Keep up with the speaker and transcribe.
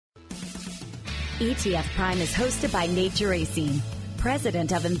ETF Prime is hosted by Nate Geraci,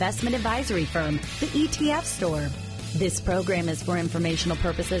 president of investment advisory firm, the ETF Store. This program is for informational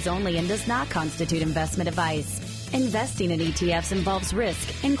purposes only and does not constitute investment advice. Investing in ETFs involves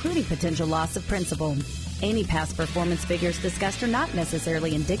risk, including potential loss of principal. Any past performance figures discussed are not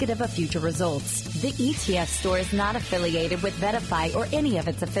necessarily indicative of future results. The ETF Store is not affiliated with VettaFi or any of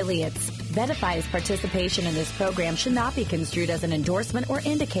its affiliates. VettaFi's participation in this program should not be construed as an endorsement or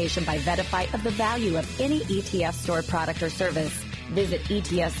indication by VettaFi of the value of any ETF Store product or service. Visit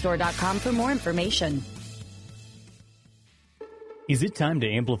ETFstore.com for more information. Is it time to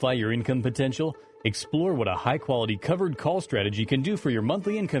amplify your income potential? Explore what a high-quality covered call strategy can do for your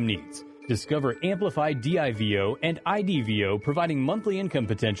monthly income needs. Discover Amplify DIVO and IDVO, providing monthly income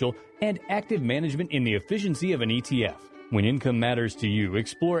potential and active management in the efficiency of an ETF. When income matters to you,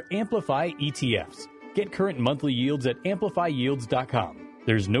 explore Amplify ETFs. Get current monthly yields at amplifyyields.com.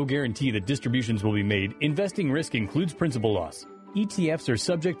 There's no guarantee that distributions will be made. Investing risk includes principal loss. ETFs are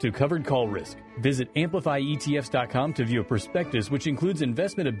subject to covered call risk. Visit amplifyetfs.com to view a prospectus which includes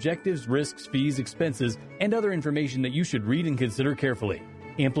investment objectives, risks, fees, expenses, and other information that you should read and consider carefully.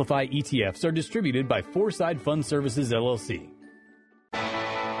 Amplify ETFs are distributed by Foreside Fund Services, LLC.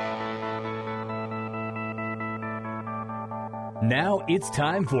 Now it's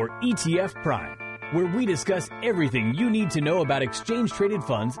time for ETF Prime, where we discuss everything you need to know about exchange-traded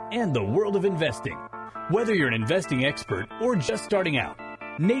funds and the world of investing. Whether you're an investing expert or just starting out,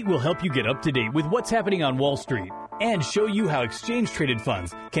 Nate will help you get up to date with what's happening on Wall Street and show you how exchange-traded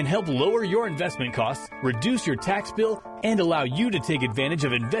funds can help lower your investment costs, reduce your tax bill, and allow you to take advantage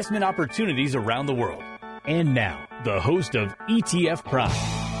of investment opportunities around the world. And now, the host of ETF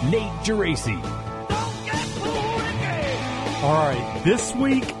Prime, Nate Geraci. All right, this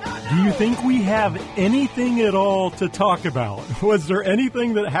week, do you think we have anything at all to talk about? Was there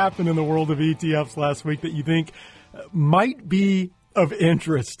anything that happened in the world of ETFs last week that you think might be of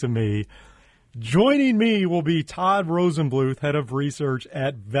interest to me? Joining me will be Todd Rosenbluth, head of research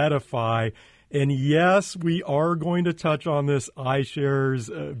at VettaFi. And yes, we are going to touch on this iShares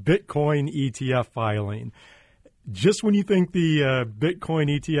Bitcoin ETF filing. Just when you think the Bitcoin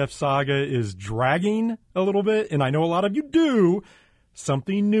ETF saga is dragging a little bit, and I know a lot of you do,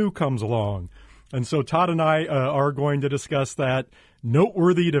 something new comes along. And so Todd and I are going to discuss that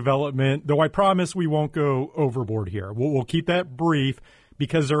noteworthy development, though I promise we won't go overboard here. We'll keep that brief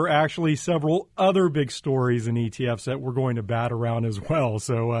because there are actually several other big stories in ETFs that we're going to bat around as well.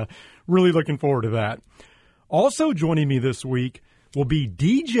 So really looking forward to that. Also joining me this week will be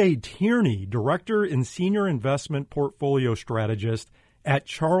DJ Tierney, Director and Senior Investment Portfolio Strategist at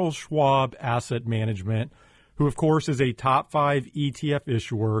Charles Schwab Asset Management, who, of course, is a top 5 ETF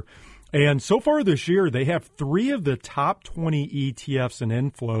issuer. And so far this year, they have 3 of the top 20 ETFs and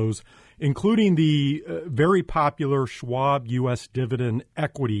inflows, including the very popular Schwab U.S. Dividend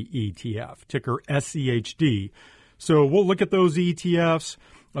Equity ETF, ticker SCHD. So we'll look at those ETFs.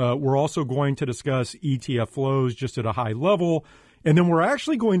 We're also going to discuss ETF flows just at a high level. And then we're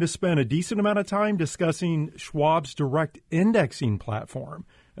actually going to spend a decent amount of time discussing Schwab's direct indexing platform.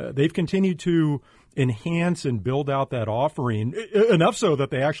 They've continued to enhance and build out that offering, enough so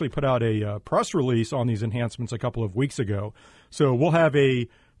that they actually put out a press release on these enhancements a couple of weeks ago. So we'll have a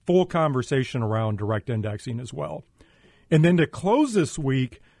full conversation around direct indexing as well. And then to close this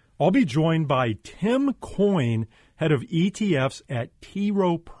week, I'll be joined by Tim Coyne, head of ETFs at T.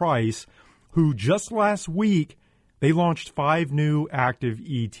 Rowe Price, who just last week they launched 5 new active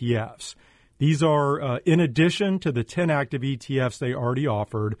ETFs. These are in addition to the 10 active ETFs they already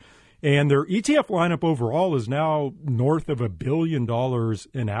offered. And their ETF lineup overall is now north of $1 billion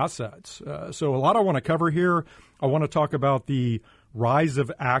in assets. So a lot I want to cover here. I want to talk about the rise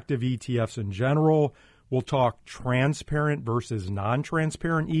of active ETFs in general. We'll talk transparent versus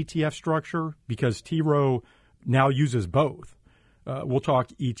non-transparent ETF structure because T. Rowe now uses both. We'll talk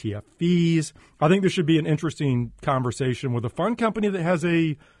ETF fees. I think this should be an interesting conversation with a fund company that has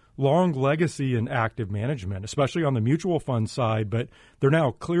a long legacy in active management, especially on the mutual fund side, but they're now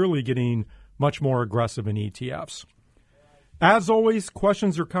clearly getting much more aggressive in ETFs. As always,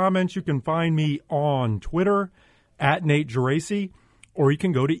 questions or comments, you can find me on Twitter at Nate Geraci, or you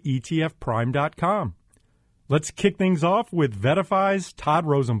can go to etfprime.com. Let's kick things off with VettaFi's Todd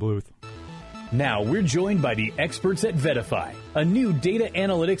Rosenbluth. Now we're joined by the experts at VettaFi, a new data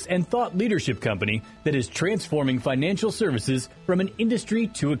analytics and thought leadership company that is transforming financial services from an industry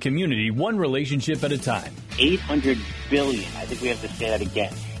to a community, one relationship at a time. $800 billion. I think we have to say that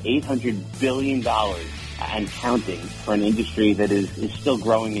again. $800 billion and counting for an industry that is still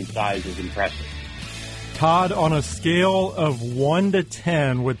growing in size is impressive. Todd, on a scale of 1 to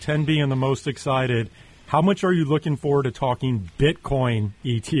 10, with 10 being the most excited, how much are you looking forward to talking Bitcoin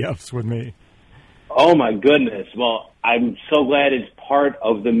ETFs with me? Oh, my goodness. Well, I'm so glad it's part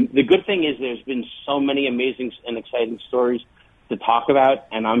of the good thing is there's been so many amazing and exciting stories to talk about,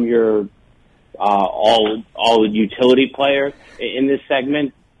 and I'm your all utility player in this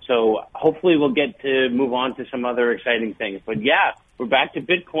segment. So hopefully we'll get to move on to some other exciting things. But yeah, we're back to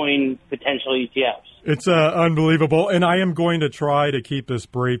Bitcoin potential ETFs. It's unbelievable, and I am going to try to keep this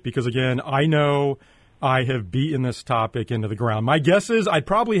brief because, again, I know I have beaten this topic into the ground. My guess is I'd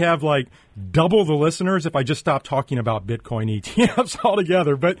probably have like double the listeners if I just stopped talking about Bitcoin ETFs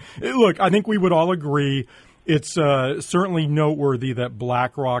altogether. But look, I think we would all agree it's certainly noteworthy that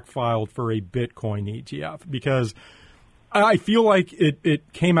BlackRock filed for a Bitcoin ETF because I feel like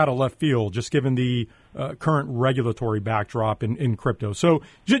it came out of left field just given the current regulatory backdrop in crypto. So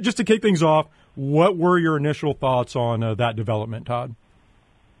just to kick things off, what were your initial thoughts on that development, Todd?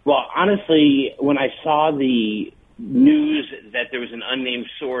 Well, honestly, when I saw the news that there was an unnamed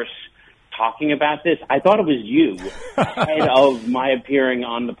source talking about this, I thought it was you ahead of my appearing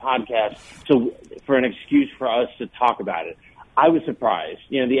on the podcast. So for an excuse for us to talk about it, I was surprised.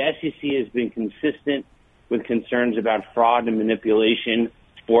 You know, the SEC has been consistent with concerns about fraud and manipulation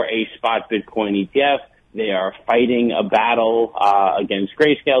for a spot Bitcoin ETF. They are fighting a battle against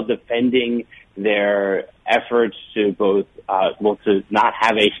Grayscale, defending their efforts to both, to not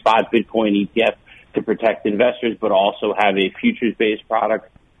have a spot Bitcoin ETF to protect investors, but also have a futures-based product.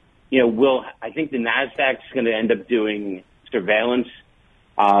 You know, I think the NASDAQ's going to end up doing surveillance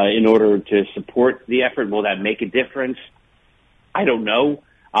in order to support the effort. Will that make a difference? I don't know.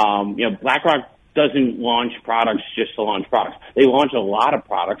 You know, BlackRock doesn't launch products just to launch products. They launch a lot of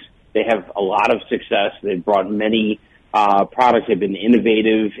products. They have a lot of success. They've brought many products. They've been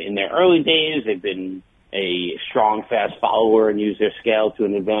innovative in their early days. They've been a strong, fast follower and use their scale to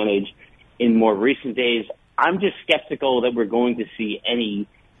an advantage in more recent days. I'm just skeptical that we're going to see any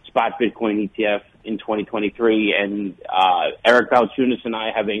spot Bitcoin ETF in 2023. And Eric Balchunas and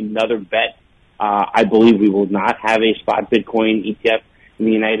I have another bet. I believe we will not have a spot Bitcoin ETF in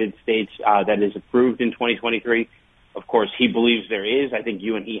the United States that is approved in 2023. Of course, he believes there is. I think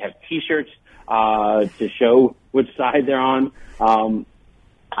you and he have T-shirts to show which side they're on.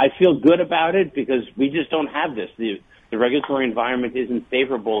 I feel good about it because we just don't have this. The regulatory environment isn't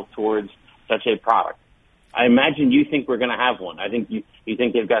favorable towards such a product. I imagine you think we're going to have one. I think you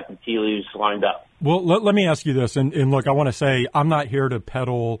think they've got the tea leaves lined up. Well, let me ask you this. And look, I want to say I'm not here to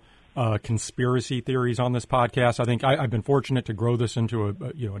peddle conspiracy theories on this podcast. I think I've been fortunate to grow this into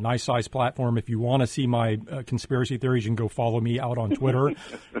a nice size platform. If you want to see my conspiracy theories, you can go follow me out on Twitter.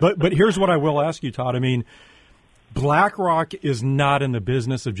 but here's what I will ask you, Todd. I mean, BlackRock is not in the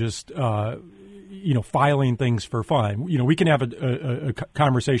business of just filing things for fun. You know, we can have a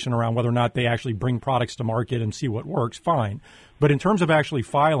conversation around whether or not they actually bring products to market and see what works. Fine, but in terms of actually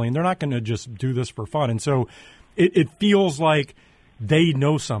filing, they're not going to just do this for fun. And so it feels like they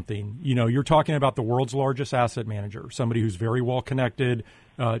know something. You know, you're talking about the world's largest asset manager, somebody who's very well connected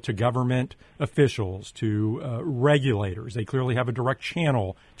to government officials, to regulators. They clearly have a direct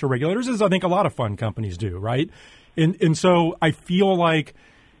channel to regulators, as I think a lot of fund companies do, right? And so I feel like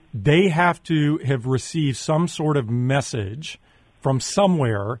they have to have received some sort of message from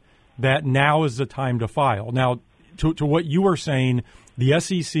somewhere that now is the time to file. Now, to what you were saying, the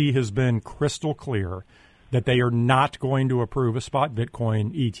SEC has been crystal clear that they are not going to approve a spot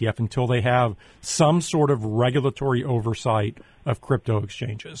Bitcoin ETF until they have some sort of regulatory oversight of crypto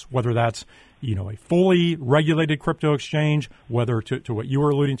exchanges, whether that's, a fully regulated crypto exchange, whether to what you were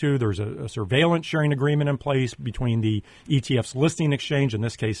alluding to, there's a surveillance sharing agreement in place between the ETF's listing exchange, in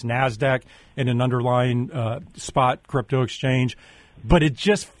this case NASDAQ, and an underlying spot crypto exchange. But it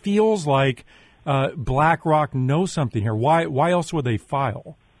just feels like BlackRock knows something here. Why else would they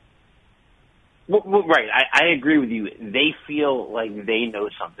file? Well, right. I agree with you. They feel like they know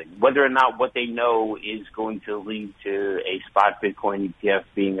something. Whether or not what they know is going to lead to a spot Bitcoin ETF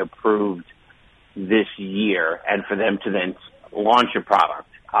being approved this year and for them to then launch a product.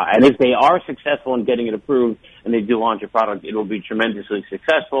 And if they are successful in getting it approved and they do launch a product, it will be tremendously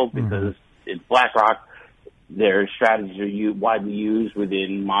successful because it's BlackRock. Their strategies are widely used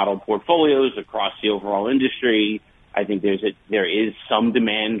within model portfolios across the overall industry. I think there is some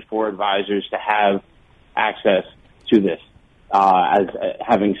demand for advisors to have access to this as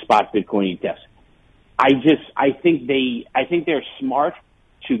having spot Bitcoin ETFs. I think they're smart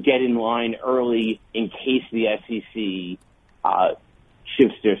to get in line early in case the SEC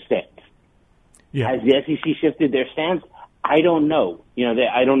shifts their stance. Yeah. Has the SEC shifted their stance? I don't know.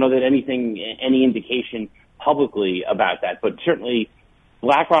 I don't know that any indication publicly about that, but certainly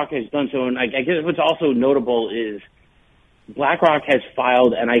BlackRock has done so. And I guess what's also notable is BlackRock has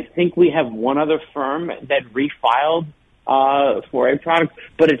filed, and I think we have one other firm that refiled for a product,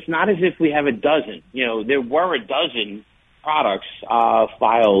 but it's not as if we have a dozen. There were a dozen products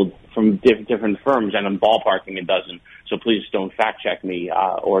filed from different firms, and I'm ballparking a dozen. So please don't fact check me,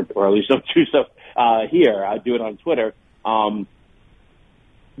 or at least don't do so here. I'll do it on Twitter.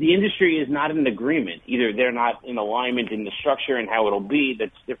 The industry is not in agreement. Either they're not in alignment in the structure and how it'll be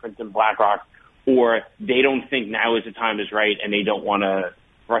that's different than BlackRock, or they don't think now is the time is right and they don't want to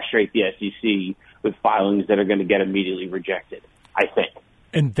frustrate the SEC with filings that are going to get immediately rejected, I think.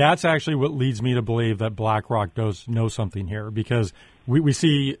 And that's actually what leads me to believe that BlackRock does know something here, because we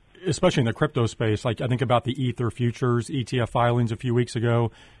see, especially in the crypto space, like I think about the Ether futures ETF filings a few weeks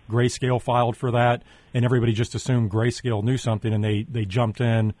ago. Grayscale filed for that, and everybody just assumed Grayscale knew something, and they jumped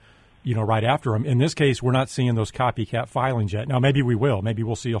in, right after them. In this case, we're not seeing those copycat filings yet. Now, maybe we will. Maybe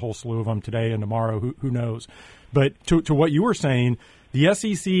we'll see a whole slew of them today and tomorrow. Who knows? But to what you were saying, the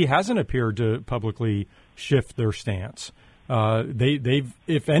SEC hasn't appeared to publicly shift their stance. They've,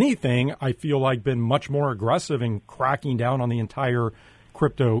 if anything, I feel like been much more aggressive in cracking down on the entire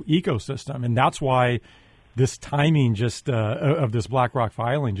crypto ecosystem, and that's why this timing just of this BlackRock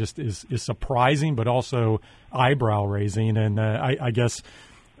filing just is surprising, but also eyebrow raising, and I guess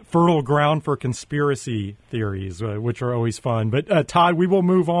fertile ground for conspiracy theories, which are always fun. But Todd, we will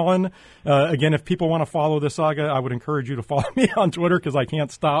move on. Again, if people want to follow the saga, I would encourage you to follow me on Twitter, because I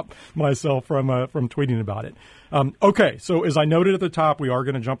can't stop myself from tweeting about it. Okay, so as I noted at the top, we are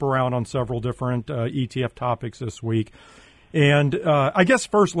going to jump around on several different ETF topics this week. And I guess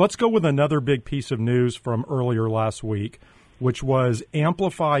first, let's go with another big piece of news from earlier last week, which was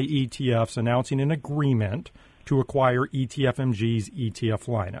Amplify ETFs announcing an agreement to acquire ETFMG's ETF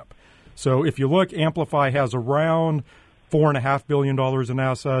lineup. So if you look, Amplify has around $4.5 billion in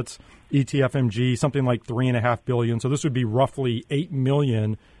assets, ETFMG something like $3.5 billion. So this would be roughly $8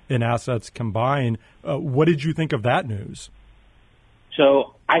 million in assets combined. What did you think of that news?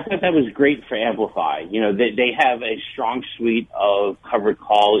 So I thought that was great for Amplify. They have a strong suite of covered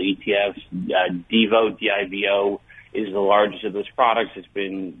call ETFs. DIVO, D-I-V-O, is the largest of those products. It's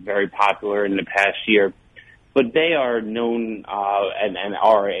been very popular in the past year. But they are known and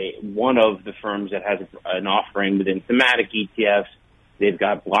are one of the firms that has an offering within thematic ETFs. They've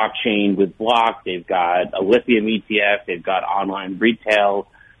got blockchain with Block. They've got a lithium ETF. They've got online retail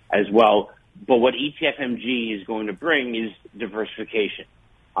as well. But what ETFMG is going to bring is diversification,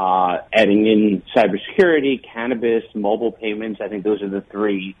 adding in cybersecurity, cannabis, mobile payments. I think those are the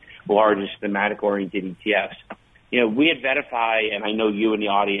three largest thematic-oriented ETFs. We at VettaFi, and I know you and the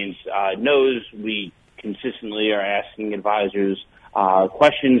audience knows, we consistently are asking advisors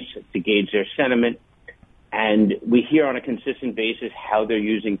questions to gauge their sentiment, and we hear on a consistent basis how they're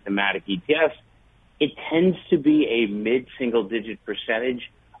using thematic ETFs. It tends to be a mid-single-digit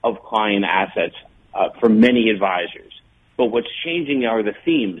percentage of client assets for many advisors. But what's changing are the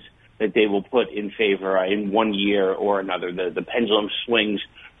themes that they will put in favor in one year or another. The pendulum swings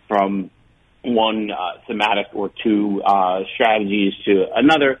from one thematic or two strategies to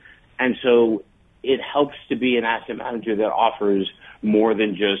another. And so it helps to be an asset manager that offers more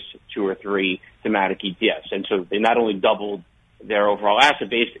than just two or three thematic ETFs. And so they not only doubled their overall asset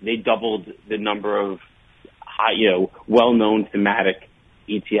base, they doubled the number of well-known thematic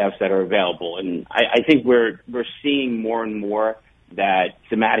ETFs that are available. And I think we're seeing more and more that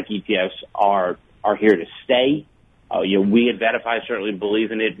thematic ETFs are here to stay. We at VettaFi certainly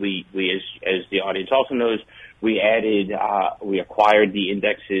believe in it. We as the audience also knows, we acquired the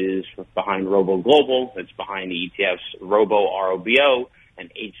indexes behind Robo Global. That's behind the ETFs Robo, ROBO,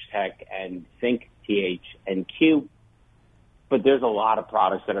 and HTech and Think, THNQ. But there's a lot of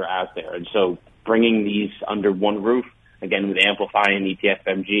products that are out there. And so bringing these under one roof, again, with Amplify and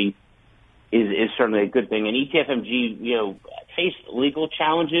ETFMG, is certainly a good thing. And ETFMG, faced legal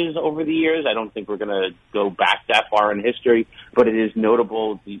challenges over the years. I don't think we're going to go back that far in history, but it is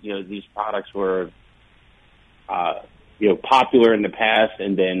notable, these products were, popular in the past,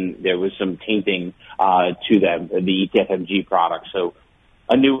 and then there was some tainting to them, the ETFMG products. So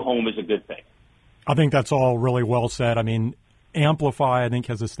a new home is a good thing. I think that's all really well said. I mean, Amplify, I think,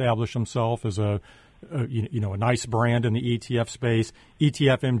 has established himself as a nice brand in the ETF space.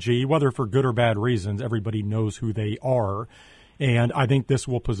 ETFMG, whether for good or bad reasons, everybody knows who they are. And I think this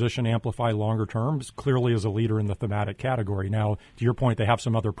will position Amplify longer term, clearly as a leader in the thematic category. Now, to your point, they have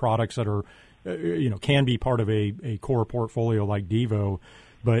some other products that are, can be part of a core portfolio like DIVO.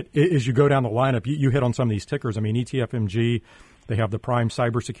 But as you go down the lineup, you hit on some of these tickers. I mean, ETFMG, they have the Prime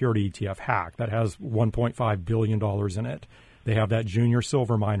Cybersecurity ETF, Hack, that has $1.5 billion in it. They have that Junior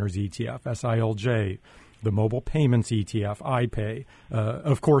Silver Miners ETF, SILJ, the Mobile Payments ETF, iPay,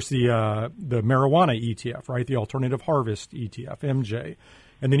 of course, the Marijuana ETF, right, the Alternative Harvest ETF, MJ.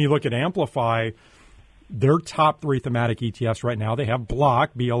 And then you look at Amplify, their top 3 thematic ETFs right now, they have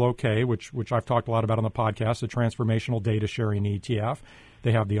Block, BLOK, which I've talked a lot about on the podcast, a transformational data sharing ETF.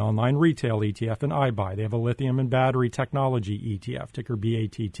 They have the online retail ETF and iBuy. They have a lithium and battery technology ETF, ticker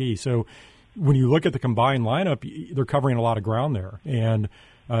BATT. So when you look at the combined lineup, they're covering a lot of ground there. And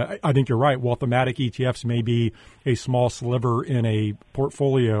I think you're right. While thematic ETFs may be a small sliver in a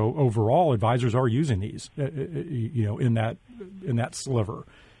portfolio overall, advisors are using these, in that sliver.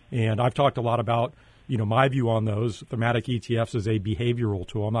 And I've talked a lot about, my view on those. Thematic ETFs is a behavioral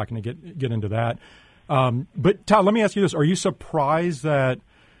tool. I'm not going to get into that. But Todd, let me ask you this: are you surprised that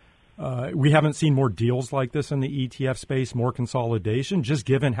we haven't seen more deals like this in the ETF space, more consolidation, just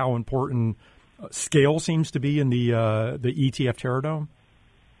given how important scale seems to be in the ETF terradome?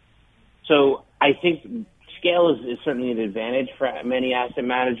 So I think scale is certainly an advantage for many asset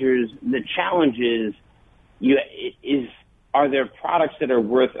managers. The challenge is are there products that are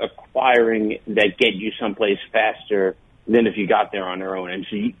worth acquiring that get you someplace faster than if you got there on their own? And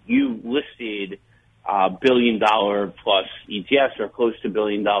so you listed billion-dollar plus ETFs or close to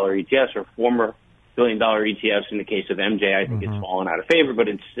billion-dollar ETFs or former billion-dollar ETFs. In the case of MJ, I think it's fallen out of favor, but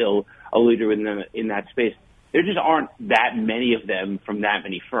it's still a leader in that space. There just aren't that many of them from that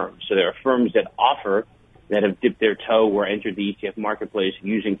many firms. So there are firms that have dipped their toe or entered the ETF marketplace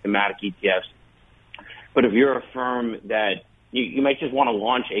using thematic ETFs. But if you're a firm that you might just want to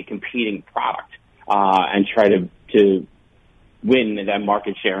launch a competing product and try to win that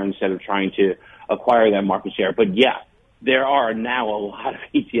market share instead of trying to acquire that market share. But yeah, there are now a lot of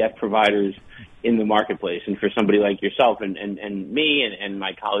ETF providers in the marketplace. And for somebody like yourself and me and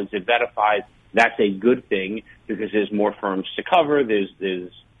my colleagues at VettaFi, that's a good thing because there's more firms to cover.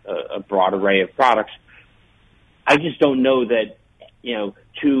 There's a broad array of products. I just don't know that,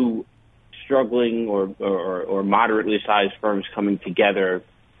 two struggling or moderately sized firms coming together,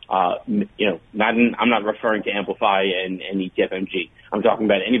 I'm not referring to Amplify and ETFMG. I'm talking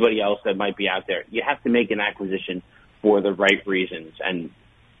about anybody else that might be out there. You have to make an acquisition for the right reasons, and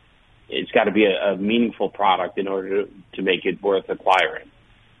it's got to be a meaningful product in order to make it worth acquiring.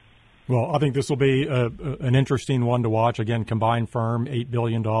 Well, I think this will be an interesting one to watch. Again, combined firm, $8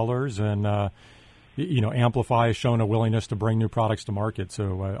 billion, and Amplify has shown a willingness to bring new products to market,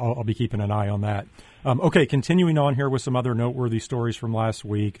 so I'll be keeping an eye on that. Okay, continuing on here with some other noteworthy stories from last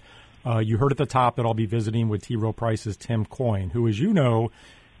week. You heard at the top that I'll be visiting with T. Rowe Price's Tim Coyne, who, as you know,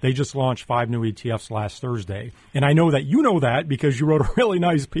 they just launched 5 new ETFs last Thursday. And I know that you know that because you wrote a really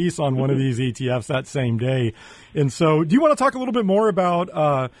nice piece on one of these ETFs that same day. And so do you want to talk a little bit more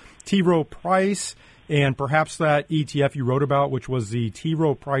about T. Rowe Price and perhaps that ETF you wrote about, which was the T.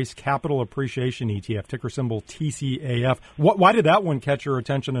 Rowe Price Capital Appreciation ETF, ticker symbol TCAF? Why did that one catch your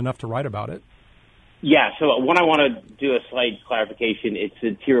attention enough to write about it? Yeah, so when I want to do a slight clarification, it's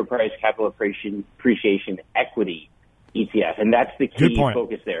the T. Rowe Price Capital Appreciation Equity ETF, and that's the key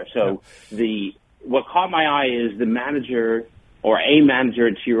focus there. So what caught my eye is the manager or a manager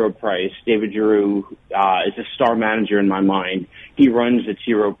at T. Rowe Price, David Giroux, is a star manager in my mind. He runs the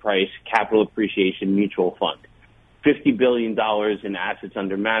T. Rowe Price Capital Appreciation Mutual Fund. $50 billion in assets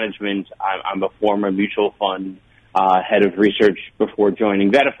under management. I'm a former mutual fund head of research before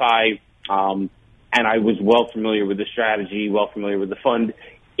joining VettaFi, and I was well familiar with the strategy, well familiar with the fund.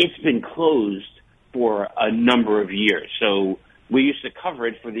 It's been closed for a number of years. So we used to cover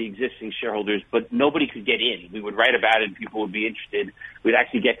it for the existing shareholders, but nobody could get in. We would write about it and people would be interested. We'd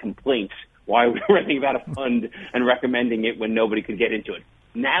actually get complaints why we were writing about a fund and recommending it when nobody could get into it.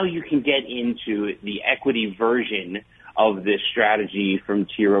 Now you can get into the equity version of this strategy from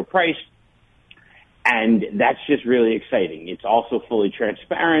T. Rowe Price, and that's just really exciting. It's also fully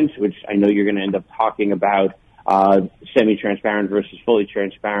transparent, which I know you're going to end up talking about, semi-transparent versus fully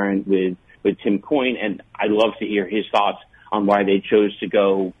transparent with Tim Coyne, and I'd love to hear his thoughts on why they chose to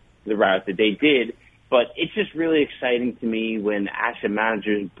go the route that they did. But it's just really exciting to me when asset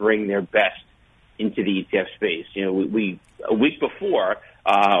managers bring their best into the ETF space. We a week before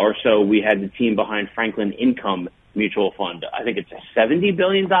or so, we had the team behind Franklin Income Mutual Fund. I think it's a $70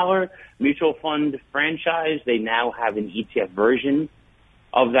 billion mutual fund franchise. They now have an ETF version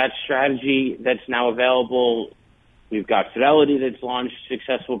of that strategy that's now available. We've got Fidelity that's launched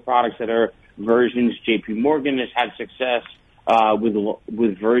successful products that are versions. JP Morgan has had success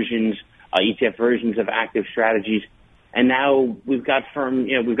with versions, ETF versions of active strategies. And now we've got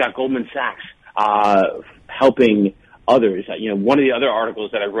Goldman Sachs helping others. One of the other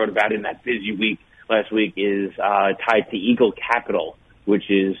articles that I wrote about in that busy week last week is tied to Eagle Capital, which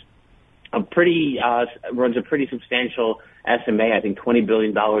is runs a pretty substantial SMA, I think $20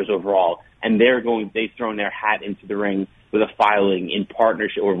 billion overall. And they've thrown their hat into the ring with a filing in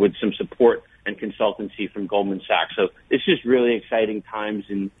partnership or with some support and consultancy from Goldman Sachs. So it's just really exciting times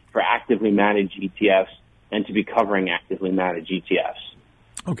for actively managed ETFs and to be covering actively managed ETFs.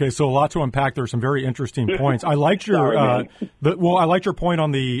 Okay, so a lot to unpack. There are some very interesting points. I liked your I liked your point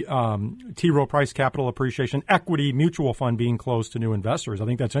on the T. Rowe Price capital appreciation equity mutual fund being closed to new investors. I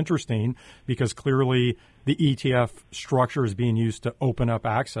think that's interesting because clearly the ETF structure is being used to open up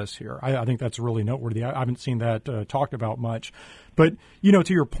access here. I think that's really noteworthy. I haven't seen that talked about much. But,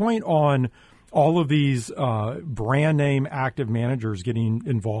 to your point on all of these brand name active managers getting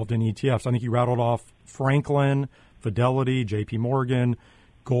involved in ETFs, I think you rattled off Franklin, Fidelity, JP Morgan,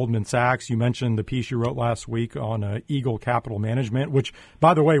 Goldman Sachs. You mentioned the piece you wrote last week on Eagle Capital Management, which,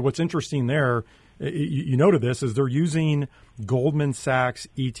 by the way, what's interesting there, you noted this, is they're using Goldman Sachs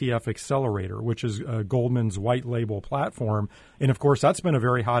ETF Accelerator, which is Goldman's white label platform. And, of course, that's been a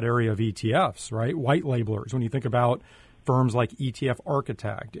very hot area of ETFs, right? White labelers. When you think about firms like ETF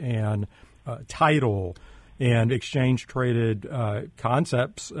Architect and Tidal and exchange-traded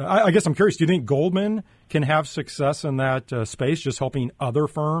concepts, I guess I'm curious, do you think Goldman can have success in that space, just helping other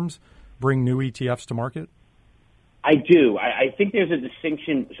firms bring new ETFs to market? I do. I think there's a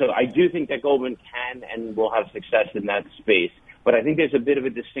distinction. So I do think that Goldman can and will have success in that space. But I think there's a bit of a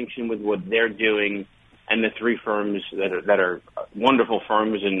distinction with what they're doing and the three firms that are wonderful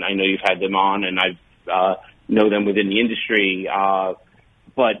firms, and I know you've had them on, and I know them within the industry.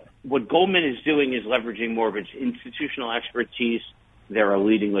 But what Goldman is doing is leveraging more of its institutional expertise. They're a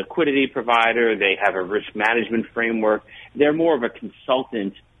leading liquidity provider. They have a risk management framework. They're more of a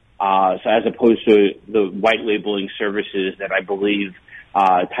consultant, so as opposed to the white labeling services that I believe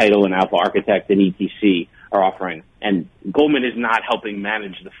Tidal and Alpha Architect and ETC are offering. And Goldman is not helping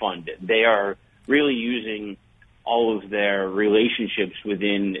manage the fund. They are really using all of their relationships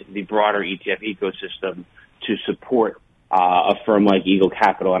within the broader ETF ecosystem to support a firm like Eagle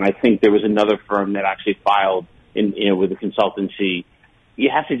Capital. And I think there was another firm that actually filed with a consultancy. You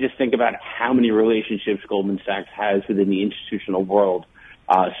have to just think about how many relationships Goldman Sachs has within the institutional world,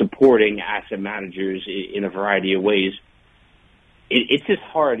 supporting asset managers in a variety of ways. It's just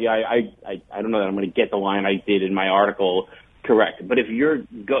hard. I don't know that I'm going to get the line I did in my article correct, but if you're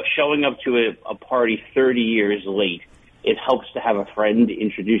showing up to a party 30 years late, it helps to have a friend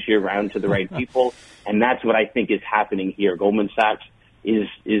introduce you around to the right people, and that's what I think is happening here. Goldman Sachs is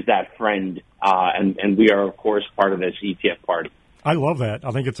that friend, and we are, of course, part of this ETF party. I love that.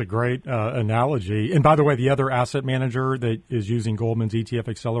 I think it's a great analogy. And by the way, the other asset manager that is using Goldman's ETF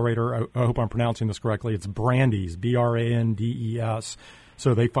Accelerator, I hope I'm pronouncing this correctly, it's Brandes, Brandes.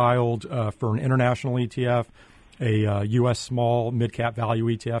 So they filed for an international ETF, a U.S. small mid-cap value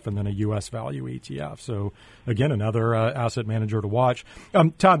ETF, and then a U.S. value ETF. So, again, another asset manager to watch.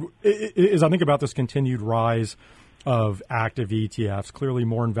 Todd, as I think about this continued rise of active ETFs, clearly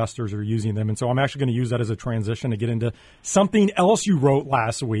more investors are using them. And so I'm actually going to use that as a transition to get into something else you wrote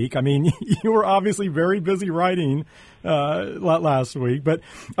last week. I mean, you were obviously very busy writing last week, but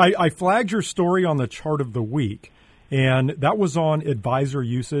I flagged your story on the chart of the week. And that was on advisor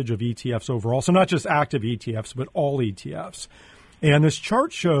usage of ETFs overall. So not just active ETFs, but all ETFs. And this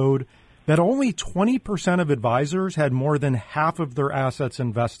chart showed that only 20% of advisors had more than half of their assets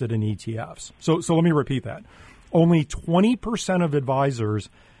invested in ETFs. So let me repeat that. Only 20% of advisors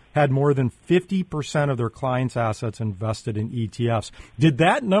had more than 50% of their clients' assets invested in ETFs. Did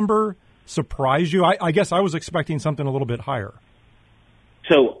that number surprise you? I guess I was expecting something a little bit higher.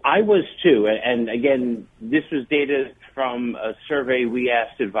 So I was too, and again, this was data from a survey we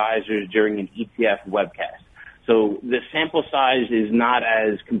asked advisors during an ETF webcast. So the sample size is not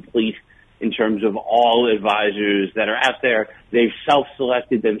as complete in terms of all advisors that are out there. They've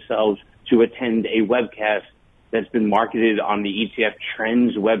self-selected themselves to attend a webcast that's been marketed on the ETF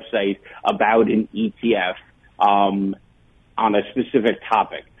Trends website about an ETF on a specific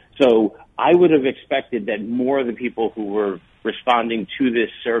topic. So I would have expected that more of the people who were responding to this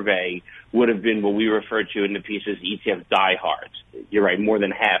survey would have been what we refer to in the piece as ETF diehards. You're right, more than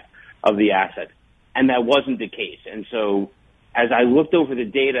half of the assets. And that wasn't the case. And so as I looked over the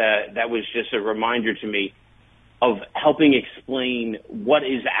data, that was just a reminder to me of helping explain what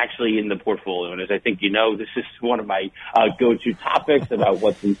is actually in the portfolio. And as I think you know, this is one of my go-to topics about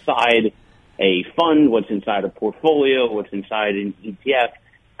what's inside a fund, what's inside a portfolio, what's inside an ETF.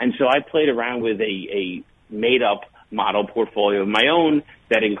 And so I played around with a made-up model portfolio of my own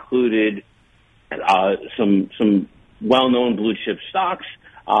that included some well-known blue chip stocks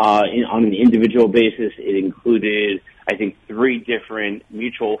on an individual basis. It included, I think, 3 different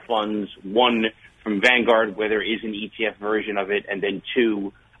mutual funds, one from Vanguard, where there is an ETF version of it, and then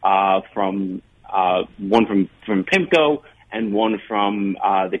 2 from PIMCO and one from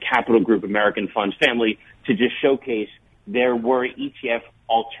the Capital Group American Funds family, to just showcase there were ETF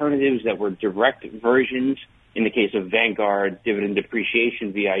alternatives that were direct versions, in the case of Vanguard, Dividend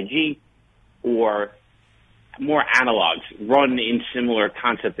Appreciation, VIG, or more analogs run in similar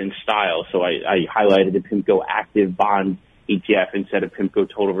concept and style. So I highlighted the PIMCO Active Bond ETF instead of PIMCO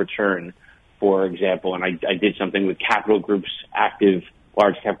Total Return, for example, and I did something with Capital Group's Active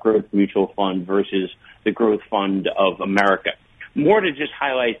Large Cap Growth Mutual Fund versus the Growth Fund of America. More to just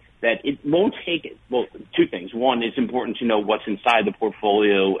highlight that it won't take, well, 2 things. One, it's important to know what's inside the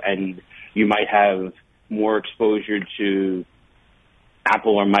portfolio, and you might have more exposure to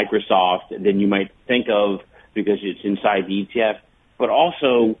Apple or Microsoft than you might think of because it's inside the ETF. But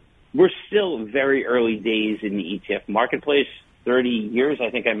also, we're still very early days in the ETF marketplace. 30 years, I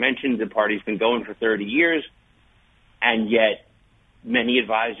think I mentioned, the party's been going for 30 years, and yet many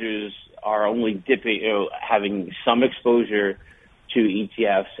advisors are only having some exposure to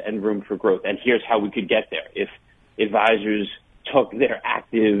ETFs and room for growth. And here's how we could get there. If advisors took their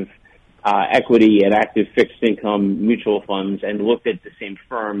active equity and active fixed income mutual funds and looked at the same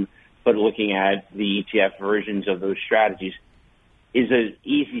firm, but looking at the ETF versions of those strategies, is an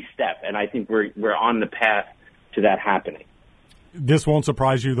easy step. And I think we're on the path to that happening. This won't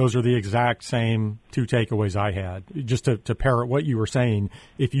surprise you. Those are the exact same 2 takeaways I had. Just to parrot what you were saying,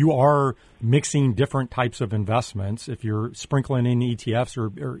 if you are mixing different types of investments, if you're sprinkling in ETFs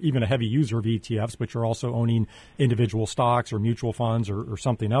or even a heavy user of ETFs, but you're also owning individual stocks or mutual funds or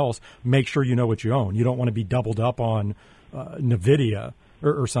something else, make sure you know what you own. You don't want to be doubled up on NVIDIA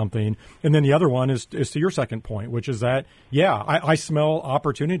or something. And then the other one is to your second point, which is that, I smell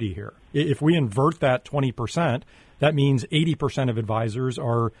opportunity here. If we invert that 20%, that means 80% of advisors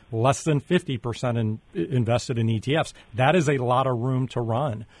are less than 50% invested in ETFs. That is a lot of room to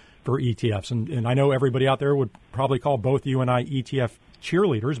run for ETFs. And I know everybody out there would probably call both you and I ETF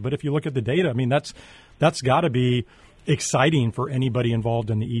cheerleaders, but if you look at the data, I mean, that's got to be exciting for anybody involved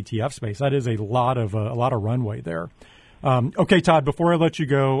in the ETF space. That is a lot of runway there. Okay, Todd, before I let you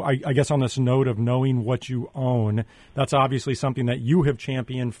go, I guess on this note of knowing what you own, that's obviously something that you have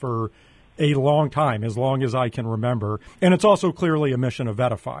championed for a long time, as long as I can remember. And it's also clearly a mission of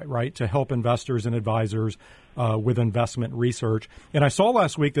VettaFi, right, to help investors and advisors with investment research. And I saw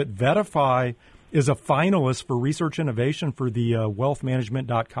last week that VettaFi is a finalist for Research Innovation for the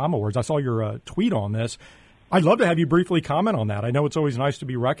wealthmanagement.com awards. I saw your tweet on this. I'd love to have you briefly comment on that. I know it's always nice to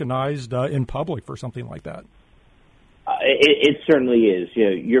be recognized in public for something like that. It certainly is.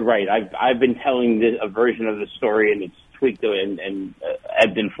 You're right. I've been telling a version of the story, and it's tweaked and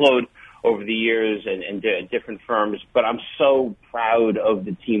ebbed and flowed over the years and different firms. But I'm so proud of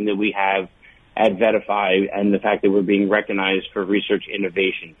the team that we have at VettaFi and the fact that we're being recognized for research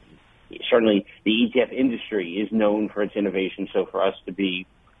innovation. Certainly, the ETF industry is known for its innovation, so for us to be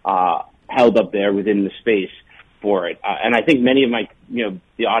held up there within the space for it. And I think many of my,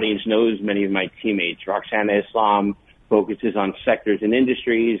 the audience knows many of my teammates. Roxana Islam focuses on sectors and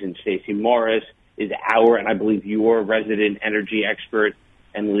industries, and Stacey Morris is our, and I believe your resident energy expert,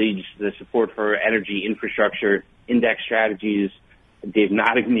 and leads the support for energy infrastructure index strategies. Dave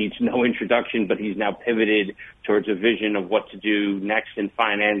Nottig needs no introduction, but he's now pivoted towards a vision of what to do next in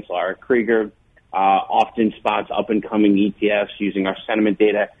finance. Lara Krieger often spots up-and-coming ETFs using our sentiment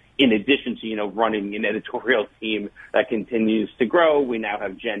data, in addition to, running an editorial team that continues to grow. We now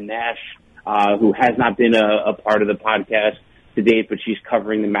have Jen Nash, who has not been a part of the podcast to date, but she's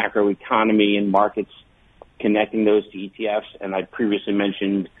covering the macroeconomy and markets, connecting those to ETFs. And I previously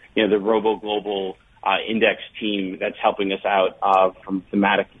mentioned, the Robo Global Index team that's helping us out from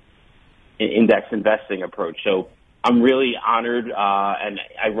thematic index investing approach. So I'm really honored, and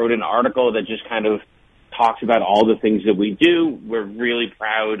I wrote an article that just kind of talks about all the things that we do. We're really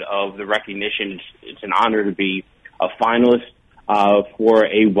proud of the recognition. It's an honor to be a finalist for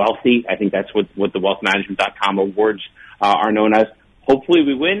a wealthy. I think that's what the wealthmanagement.com awards are known as. Hopefully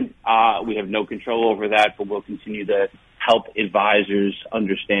we win. We have no control over that, but we'll continue to help advisors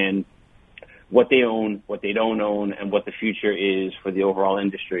understand what they own, what they don't own, and what the future is for the overall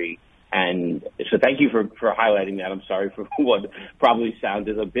industry. And so thank you for highlighting that. I'm sorry for what probably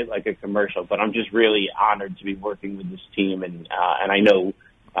sounded a bit like a commercial, but I'm just really honored to be working with this team. And I know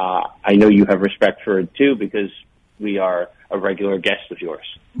you have respect for it too, because we are a regular guest of yours.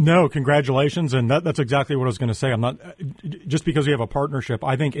 No, congratulations. And that's exactly what I was going to say. I'm not just because we have a partnership.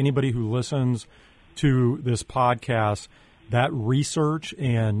 I think anybody who listens to this podcast, that research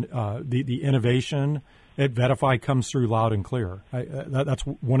and the innovation at VettaFi comes through loud and clear. That's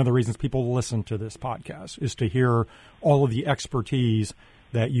one of the reasons people listen to this podcast, is to hear all of the expertise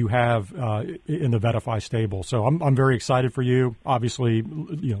that you have in the VettaFi stable. So I'm very excited for you. Obviously,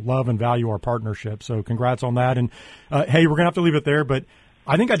 love and value our partnership. So congrats on that. And hey, we're gonna have to leave it there. But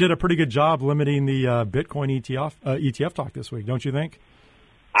I think I did a pretty good job limiting the Bitcoin ETF talk this week. Don't you think?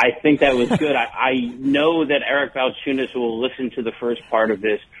 I think that was good. I know that Eric Balchunas will listen to the first part of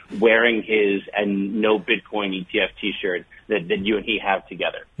this wearing his and no Bitcoin ETF T-shirt that you and he have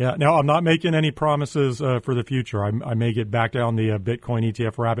together. Yeah. Now, I'm not making any promises for the future. I may get back down the Bitcoin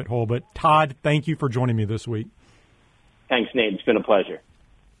ETF rabbit hole. But, Todd, thank you for joining me this week. Thanks, Nate. It's been a pleasure.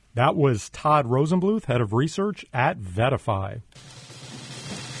 That was Todd Rosenbluth, head of research at VettaFi.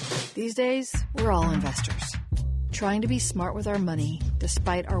 These days, we're all investors, trying to be smart with our money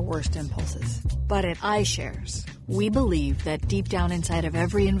despite our worst impulses. But at iShares, we believe that deep down inside of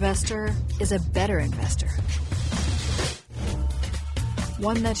every investor is a better investor.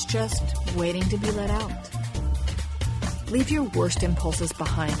 One that's just waiting to be let out. Leave your worst impulses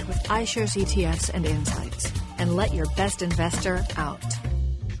behind with iShares ETFs and insights, and let your best investor out.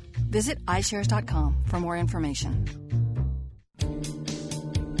 Visit iShares.com for more information.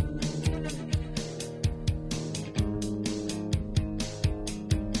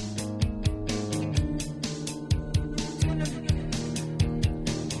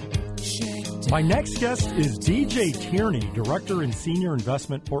 My next guest is DJ Tierney, Director and Senior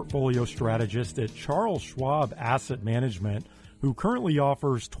Investment Portfolio Strategist at Charles Schwab Asset Management, who currently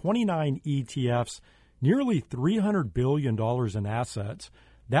offers 29 ETFs, nearly $300 billion in assets.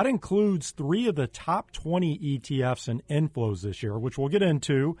 That includes 3 of the top 20 ETFs in inflows this year, which we'll get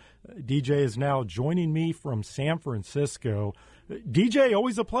into. DJ is now joining me from San Francisco. DJ,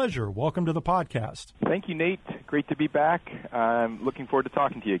 always a pleasure. Welcome to the podcast. Thank you, Nate. Great to be back. I'm looking forward to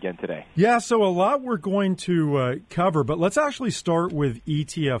talking to you again today. Yeah, so a lot we're going to cover, but let's actually start with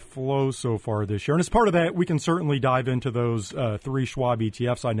ETF flows so far this year. And as part of that, we can certainly dive into those 3 Schwab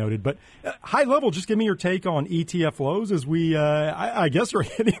ETFs I noted. But high level, just give me your take on ETF flows as we, I guess, are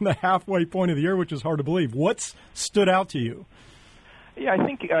hitting the halfway point of the year, which is hard to believe. What's stood out to you? Yeah,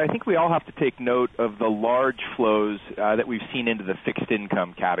 I think we all have to take note of the large flows that we've seen into the fixed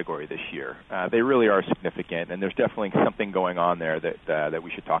income category this year. They really are significant, and there's definitely something going on there that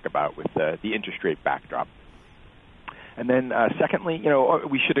we should talk about with the interest rate backdrop. And then secondly,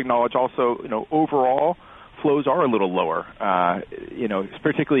 we should acknowledge also, overall flows are a little lower,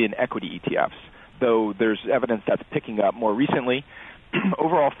 particularly in equity ETFs, though there's evidence that's picking up more recently.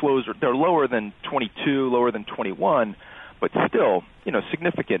 Overall flows they're lower than 22, lower than 21. But still,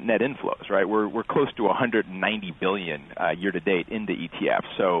 significant net inflows, right? We're close to $190 billion year to date into ETFs.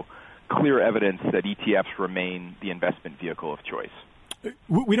 So clear evidence that ETFs remain the investment vehicle of choice.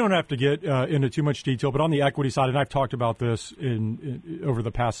 We don't have to get into too much detail, but on the equity side, and I've talked about this over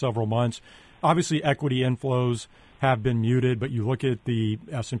the past several months, obviously equity inflows have been muted, but you look at the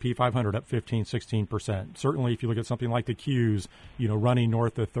S&P 500 up 15, 16%. Certainly if you look at something like the Qs, running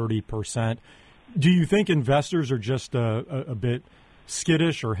north of 30%. Do you think investors are just a bit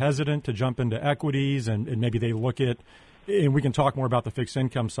skittish or hesitant to jump into equities, and maybe they look at, and we can talk more about the fixed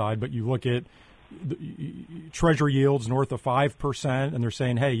income side, but you look at treasury yields north of 5%, and they're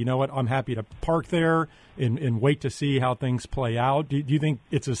saying, hey, you know what, I'm happy to park there and wait to see how things play out. Do you think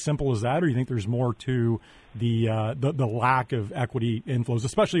it's as simple as that, or do you think there's more to the lack of equity inflows,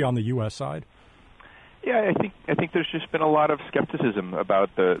 especially on the U.S. side? Yeah, I think there's just been a lot of skepticism about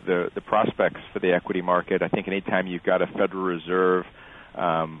the prospects for the equity market. I think anytime you've got a Federal Reserve,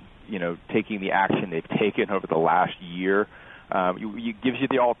 taking the action they've taken over the last year, it gives you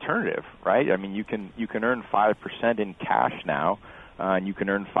the alternative, right? I mean, you can earn 5% in cash now, and you can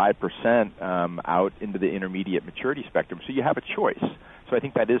earn 5% out into the intermediate maturity spectrum. So you have a choice. So I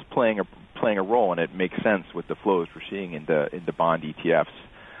think that is playing a role, and it makes sense with the flows we're seeing into bond ETFs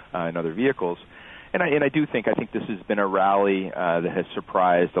and other vehicles. And I think this has been a rally that has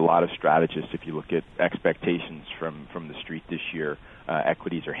surprised a lot of strategists. If you look at expectations from the street this year,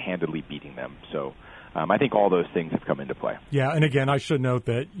 equities are handily beating them. So I think all those things have come into play. Yeah, and again, I should note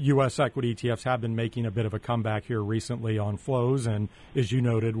that U.S. equity ETFs have been making a bit of a comeback here recently on flows, and as you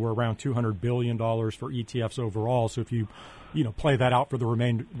noted, we're around $200 billion for ETFs overall. So if you play that out for the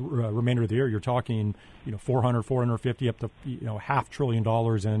remainder of the year, you're talking 450 up to $500 billion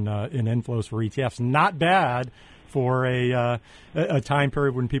in inflows for ETFs. Not bad for a time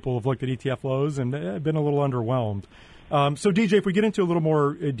period when people have looked at ETF flows and been a little underwhelmed. So, DJ, if we get into a little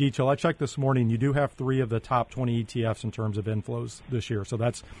more detail, I checked this morning. You do have 3 of the top 20 ETFs in terms of inflows this year. So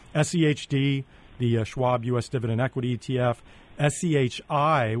that's SCHD, the Schwab U.S. Dividend Equity ETF,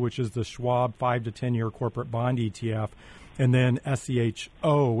 SCHI, which is the Schwab 5 to 10-year corporate bond ETF, and then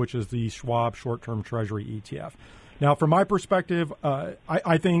SCHO, which is the Schwab short-term treasury ETF. Now, from my perspective,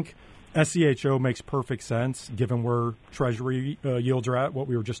 I think SCHO makes perfect sense given where treasury yields are at, what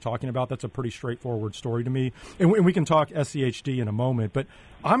we were just talking about. That's a pretty straightforward story to me. And we can talk SCHD in a moment. But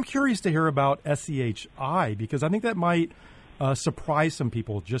I'm curious to hear about SCHI because I think that might surprise some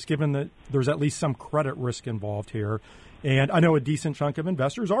people, just given that there's at least some credit risk involved here. And I know a decent chunk of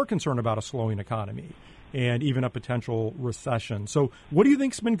investors are concerned about a slowing economy and even a potential recession. So what do you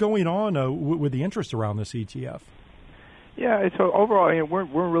think's been going on with the interest around this ETF? Yeah, so overall,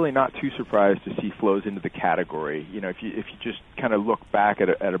 we're really not too surprised to see flows into the category. If you just kind of look back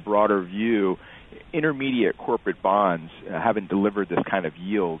at a broader view, intermediate corporate bonds haven't delivered this kind of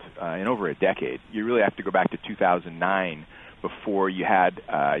yield in over a decade. You really have to go back to 2009 before you had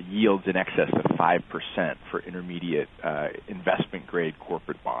yields in excess of 5% for intermediate investment-grade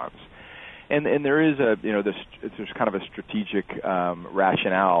corporate bonds. And there is there's kind of a strategic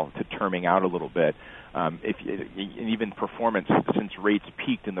rationale to terming out a little bit. And even performance since rates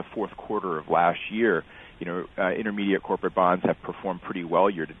peaked in the fourth quarter of last year, intermediate corporate bonds have performed pretty well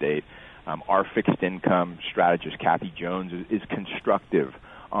year to date. Our fixed income strategist, Kathy Jones, is constructive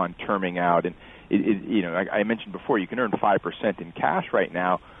on terming out. And I mentioned before, you can earn 5% in cash right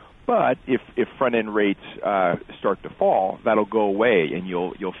now, but if front end rates start to fall, that'll go away, and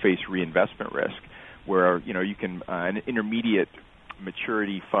you'll face reinvestment risk. Where you can an intermediate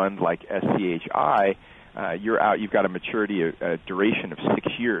maturity fund like SCHI, you've got a maturity duration of 6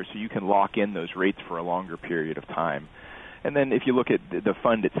 years, so you can lock in those rates for a longer period of time. And then if you look at the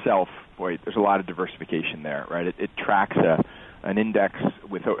fund itself, boy, there's a lot of diversification there, right? It tracks an index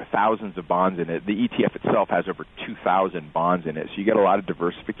with thousands of bonds in it. The ETF itself has over 2,000 bonds in it, so you get a lot of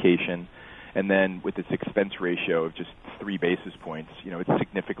diversification. And then with its expense ratio of just 3 basis points, it's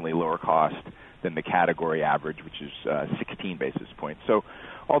significantly lower cost than the category average, which is 16 basis points. So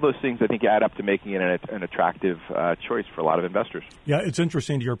all those things, I think, add up to making it an attractive choice for a lot of investors. Yeah, it's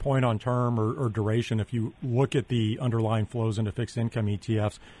interesting to your point on term or duration. If you look at the underlying flows into fixed income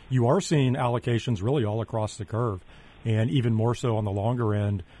ETFs, you are seeing allocations really all across the curve, and even more so on the longer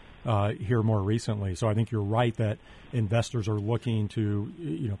end here more recently. So I think you're right that investors are looking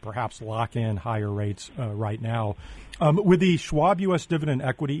to, perhaps lock in higher rates right now. With the Schwab U.S. Dividend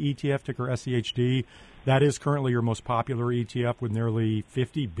Equity ETF, ticker SCHD, that is currently your most popular ETF with nearly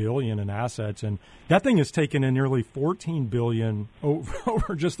 $50 billion in assets. And that thing has taken in nearly $14 billion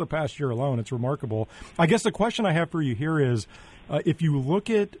over just the past year alone. It's remarkable. I guess the question I have for you here is, if you look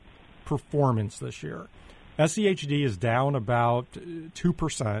at performance this year, SCHD is down about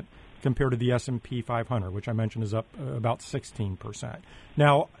 2% compared to the S&P 500, which I mentioned is up about 16%.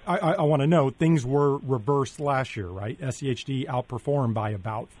 Now, I want to note things were reversed last year, right? SCHD outperformed by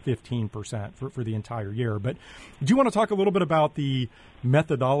about 15% for the entire year. But do you want to talk a little bit about the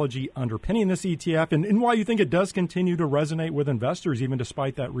methodology underpinning this ETF and why you think it does continue to resonate with investors even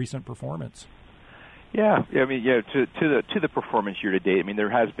despite that recent performance? Yeah, to the performance year to date,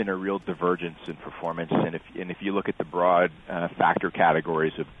 there has been a real divergence in performance, and if you look at the broad factor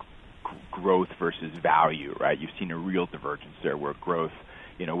categories of growth versus value, right, you've seen a real divergence there where growth,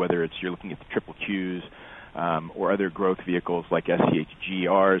 whether it's you're looking at the triple Qs or other growth vehicles like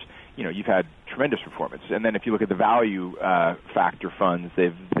SCHGRs, you've had tremendous performance, and then if you look at the value factor funds,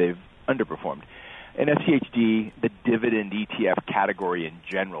 they've underperformed. In SCHD, the dividend ETF category in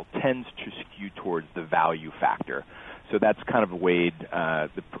general tends to skew towards the value factor. So that's kind of weighed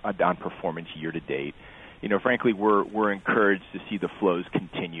on performance year to date. Frankly, we're encouraged to see the flows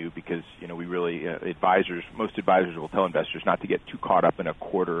continue because, we really, most advisors will tell investors not to get too caught up in a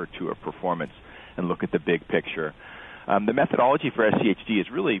quarter or two of performance and look at the big picture. The methodology for SCHD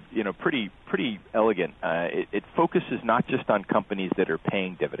is really, pretty elegant. It focuses not just on companies that are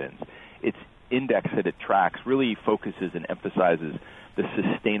paying dividends. Its index that it tracks really focuses and emphasizes the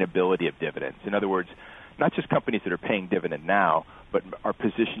sustainability of dividends. In other words, not just companies that are paying dividend now, but are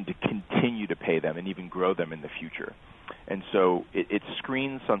positioned to continue to pay them and even grow them in the future. And so it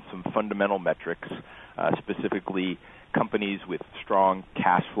screens on some fundamental metrics, specifically companies with strong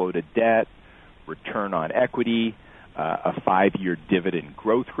cash flow to debt, return on equity, a 5-year dividend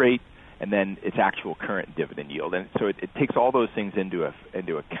growth rate, and then its actual current dividend yield. And so it takes all those things into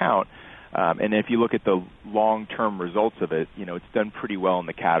account. And if you look at the long-term results of it, it's done pretty well in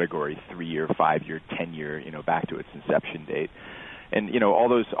the category 3-year, 5-year, 10-year, back to its inception date. And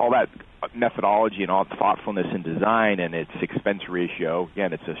all that methodology and all the thoughtfulness in design and its expense ratio.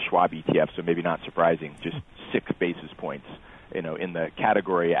 Again, it's a Schwab ETF, so maybe not surprising. Just 6 basis points. In the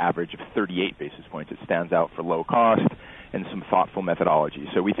category average of 38 basis points, it stands out for low cost and some thoughtful methodology.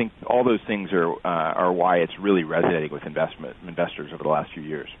 So we think all those things are why it's really resonating with investors over the last few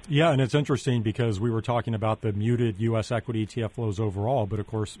years. Yeah, and it's interesting because we were talking about the muted U.S. equity ETF flows overall, but of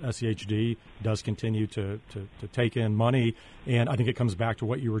course SCHD does continue to take in money, and I think it comes back to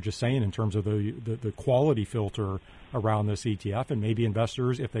what you were just saying in terms of the quality filter around this ETF, and maybe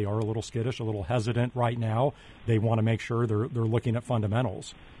investors, if they are a little skittish, a little hesitant right now, they want to make sure they're looking at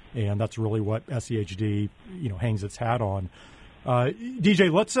fundamentals. And that's really what SCHD, hangs its hat on. DJ,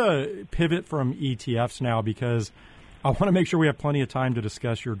 let's pivot from ETFs now because I want to make sure we have plenty of time to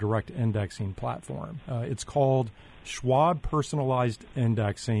discuss your direct indexing platform. It's called Schwab Personalized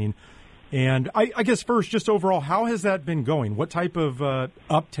Indexing. And I guess first, just overall, how has that been going? What type of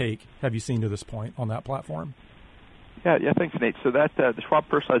uptake have you seen to this point on that platform? Yeah, thanks, Nate. So that the Schwab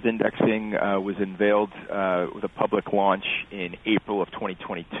Personalized Indexing was unveiled with a public launch in April of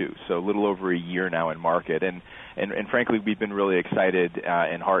 2022, so a little over a year now in market. And frankly, we've been really excited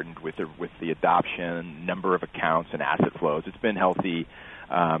and heartened with the adoption, number of accounts, and asset flows. It's been healthy,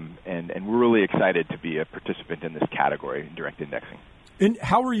 and we're really excited to be a participant in this category in direct indexing. And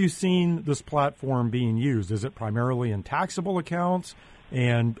how are you seeing this platform being used? Is it primarily in taxable accounts,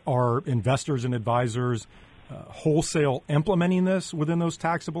 and are investors and advisors wholesale implementing this within those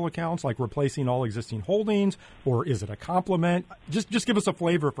taxable accounts, like replacing all existing holdings, or is it a complement? Just give us a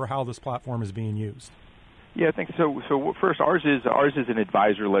flavor for how this platform is being used. Yeah, thanks. So first, ours is an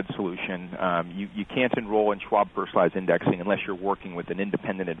advisor-led solution. You can't enroll in Schwab Personalized Indexing unless you're working with an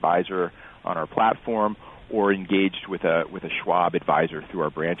independent advisor on our platform or engaged with a Schwab advisor through our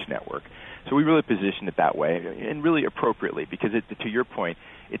branch network. So we really position it that way, and really appropriately, because to your point,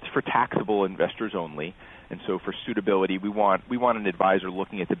 it's for taxable investors only. And so for suitability, we want an advisor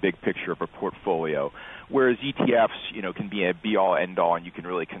looking at the big picture of a portfolio, whereas ETFs, can be a be-all, end-all, and you can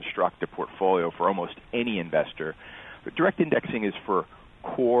really construct a portfolio for almost any investor. But direct indexing is for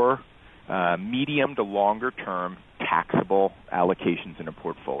core, medium to longer-term taxable allocations in a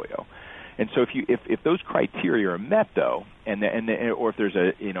portfolio. And so if those criteria are met, though, or if there's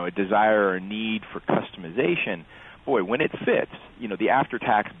a desire or need for customization, boy, when it fits, the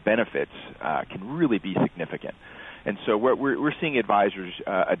after-tax benefits can really be significant. And so we're seeing advisors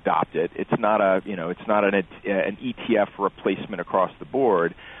adopt it. It's not an ETF replacement across the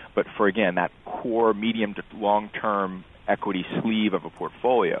board, but for, again, that core medium to long-term equity sleeve of a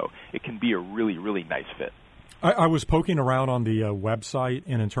portfolio, it can be a really, really nice fit. I was poking around on the website,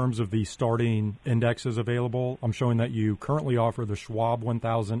 and in terms of the starting indexes available, I'm showing that you currently offer the Schwab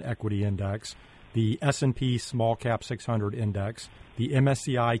 1000 Equity Index, the S&P Small Cap 600 Index, the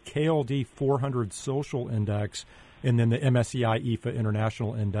MSCI KLD 400 Social Index, and then the MSCI EFA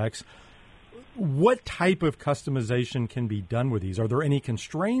International Index. What type of customization can be done with these? Are there any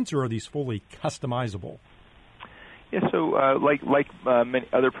constraints, or are these fully customizable? Yeah, so like many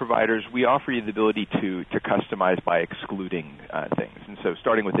other providers, we offer you the ability to customize by excluding things. And so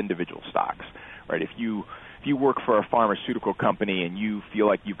starting with individual stocks, right? If you work for a pharmaceutical company and you feel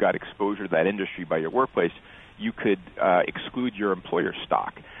like you've got exposure to that industry by your workplace, you could exclude your employer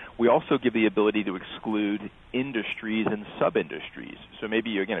stock. We also give the ability to exclude industries and sub-industries. So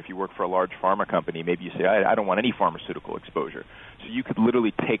maybe, again, if you work for a large pharma company, maybe you say, I don't want any pharmaceutical exposure. So you could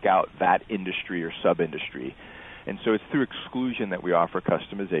literally take out that industry or sub-industry. And so it's through exclusion that we offer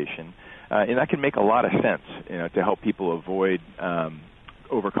customization. And that can make a lot of sense, to help people avoid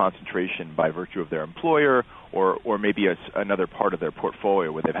overconcentration by virtue of their employer or maybe another part of their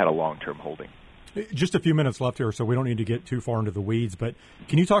portfolio where they've had a long-term holding. Just a few minutes left here, so we don't need to get too far into the weeds, but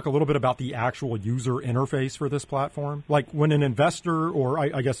can you talk a little bit about the actual user interface for this platform? Like when an investor or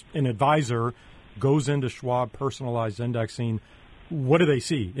I guess an advisor goes into Schwab Personalized Indexing, what do they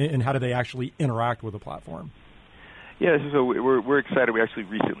see and how do they actually interact with the platform? Yeah, so we're excited. We actually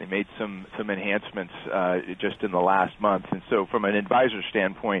recently made some enhancements just in the last month. And so from an advisor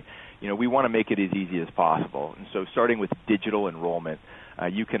standpoint, we want to make it as easy as possible. And so starting with digital enrollment,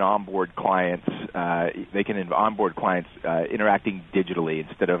 you can onboard clients. They can onboard clients interacting digitally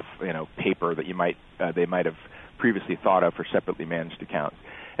instead of paper that they might have previously thought of for separately managed accounts.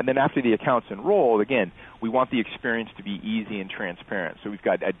 And then after the account's enrolled, again, we want the experience to be easy and transparent. So we've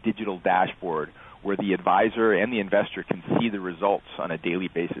got a digital dashboard where the advisor and the investor can see the results on a daily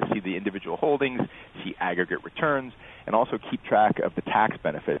basis, see the individual holdings, see aggregate returns, and also keep track of the tax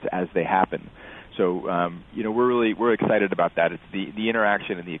benefits as they happen. So, we're excited about that. It's the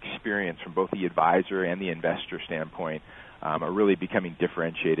interaction and the experience from both the advisor and the investor standpoint are really becoming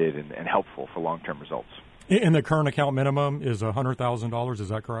differentiated and helpful for long-term results. And the current account minimum is $100,000. Is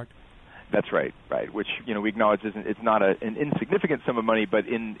that correct? That's right. Which, we acknowledge it's not an insignificant sum of money, but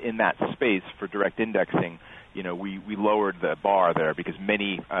in that space for direct indexing, we lowered the bar there because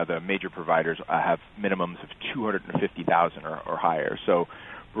many the major providers have minimums of $250,000 or higher. So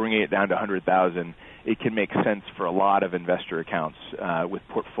bringing it down to $100,000, it can make sense for a lot of investor accounts with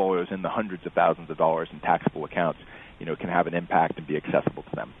portfolios in the hundreds of thousands of dollars in taxable accounts. Can have an impact and be accessible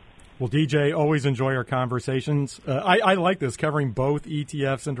to them. Well, DJ, always enjoy our conversations. I like this, covering both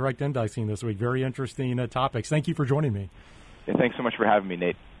ETFs and direct indexing this week. Very interesting topics. Thank you for joining me. Yeah, thanks so much for having me,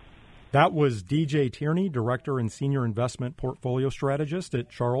 Nate. That was DJ Tierney, Director and Senior Investment Portfolio Strategist at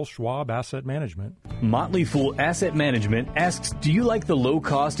Charles Schwab Asset Management. Motley Fool Asset Management asks, do you like the low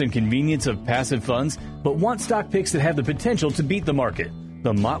cost and convenience of passive funds, but want stock picks that have the potential to beat the market?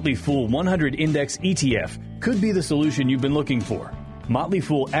 The Motley Fool 100 Index ETF could be the solution you've been looking for. Motley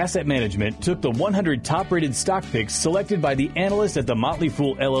Fool Asset Management took the 100 top-rated stock picks selected by the analysts at the Motley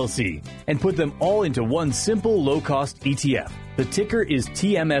Fool LLC and put them all into one simple, low-cost ETF. The ticker is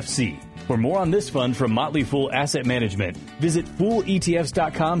TMFC. For more on this fund from Motley Fool Asset Management, visit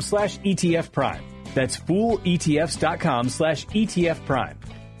fooletfs.com/ETF Prime. That's fooletfs.com/ETF Prime.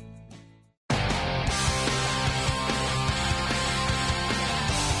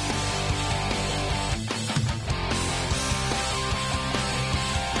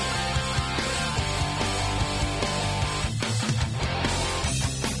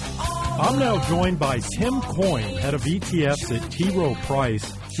 I'm now joined by Tim Coyne, head of ETFs at T. Rowe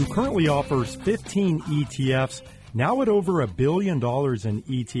Price, who currently offers 15 ETFs, now at over $1 billion in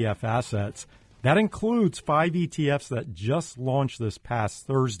ETF assets. That includes 5 ETFs that just launched this past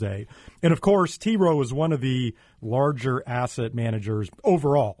Thursday. And, of course, T. Rowe is one of the larger asset managers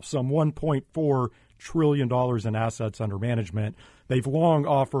overall, some $1.4 trillion in assets under management. They've long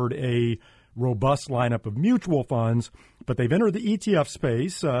offered a robust lineup of mutual funds, but they've entered the ETF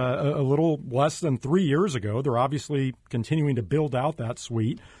space a little less than 3 years ago. They're obviously continuing to build out that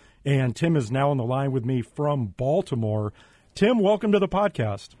suite, and Tim is now on the line with me from Baltimore. Tim, welcome to the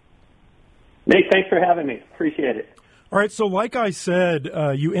podcast. Nate, thanks for having me. Appreciate it. All right, so like I said,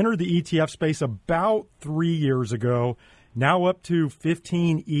 you entered the ETF space about 3 years ago, now up to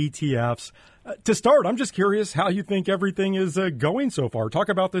 15 ETFs. To start, I'm just curious how you think everything is going so far. Talk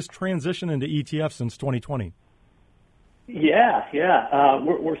about this transition into ETF since 2020. Yeah.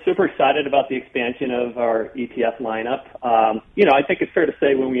 We're super excited about the expansion of our ETF lineup. I think it's fair to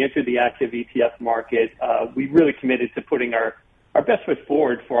say when we entered the active ETF market, we really committed to putting our best foot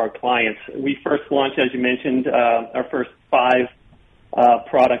forward for our clients. We first launched, as you mentioned, our first 5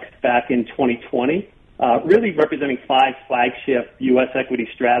 products back in 2020. Really representing 5 flagship U.S. equity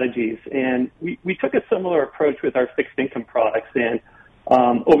strategies. And we took a similar approach with our fixed income products. And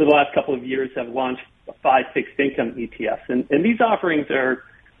over the last couple of years have launched 5 fixed income ETFs. And these offerings are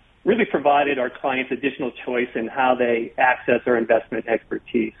really provided our clients additional choice in how they access our investment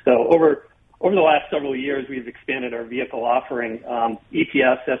expertise. So over the last several years, we've expanded our vehicle offering,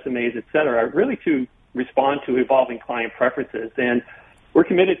 ETFs, SMAs, et cetera, really to respond to evolving client preferences. And we're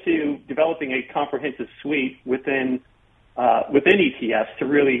committed to developing a comprehensive suite within ETFs to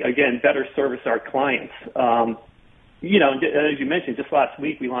really, again, better service our clients. As you mentioned, just last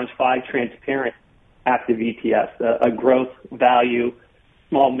week we launched 5 transparent active ETFs, a growth, value,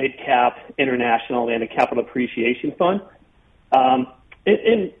 small mid-cap, international, and a capital appreciation fund.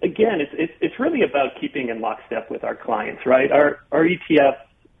 And again, it's really about keeping in lockstep with our clients, right? Our ETFs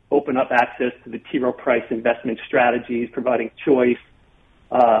open up access to the T. Rowe Price investment strategies, providing choice,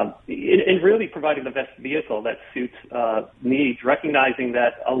 and really providing the best vehicle that suits needs, recognizing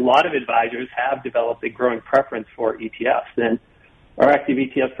that a lot of advisors have developed a growing preference for ETFs. And our active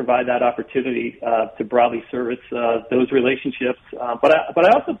ETFs provide that opportunity to broadly service those relationships. But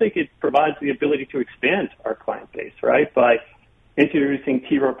I also think it provides the ability to expand our client base, right, by introducing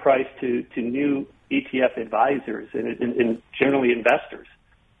T. Rowe Price to new ETF advisors and generally investors.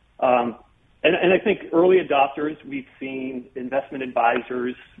 And I think early adopters, we've seen investment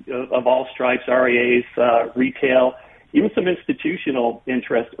advisors of all stripes, RIAs, retail, even some institutional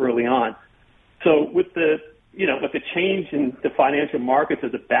interest early on. So with the change in the financial markets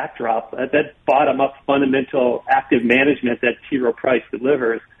as a backdrop, that bottom-up fundamental active management that T. Rowe Price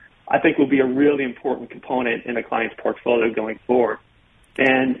delivers, I think will be a really important component in a client's portfolio going forward.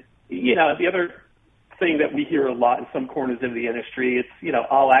 And, the other thing that we hear a lot in some corners of the industry, it's,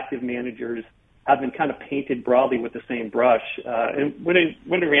 all active managers have been kind of painted broadly with the same brush. And when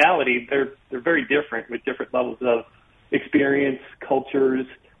in reality, they're very different with different levels of experience, cultures,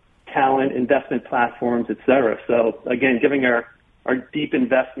 talent, investment platforms, et cetera. So again, giving our deep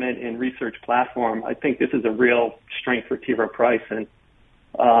investment in research platform, I think this is a real strength for T. Rowe Price. And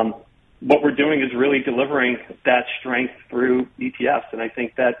what we're doing is really delivering that strength through ETFs. And I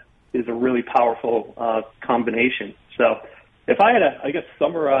think that is a really powerful combination. So if I had to,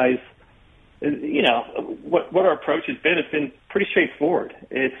 summarize, what our approach has been, it's been pretty straightforward.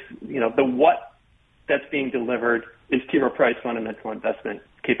 It's, the what that's being delivered is T. Rowe Price fundamental investment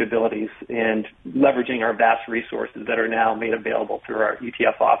capabilities and leveraging our vast resources that are now made available through our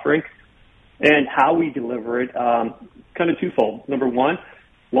ETF offering. And how we deliver it, kind of twofold. Number one,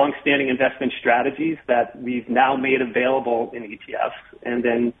 long-standing investment strategies that we've now made available in ETFs. And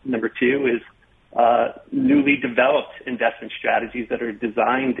then number two is newly developed investment strategies that are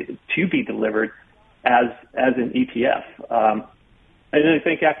designed to be delivered as an ETF. And I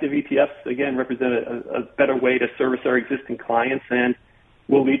think active ETFs, again, represent a better way to service our existing clients and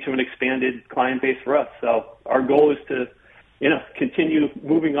will lead to an expanded client base for us. So our goal is to, continue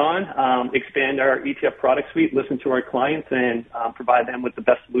moving on, expand our ETF product suite, listen to our clients, and provide them with the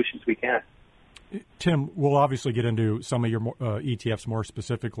best solutions we can. Tim, we'll obviously get into some of your ETFs more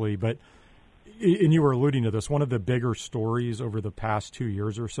specifically, but and you were alluding to this, one of the bigger stories over the past 2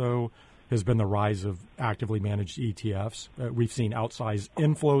 years or so has been the rise of actively managed ETFs. We've seen outsized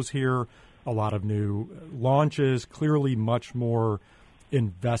inflows here, a lot of new launches, clearly much more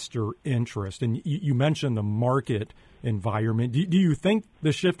investor interest. And you mentioned the market environment. Do you think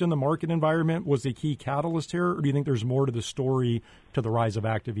the shift in the market environment was a key catalyst here, or do you think there's more to the story to the rise of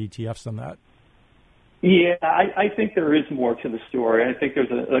active ETFs than that? Yeah, I think there is more to the story. I think there's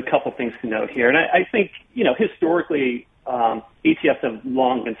a couple things to note here. And I think, historically, ETFs have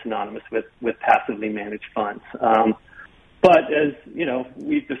long been synonymous with passively managed funds. But as,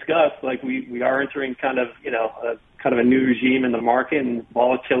 we've discussed, we are entering kind of a new regime in the market, and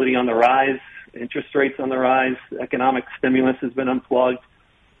volatility on the rise, interest rates on the rise, economic stimulus has been unplugged.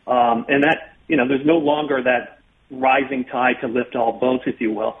 And that, there's no longer that rising tide to lift all boats, if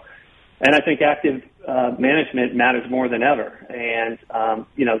you will. And I think active management matters more than ever. And,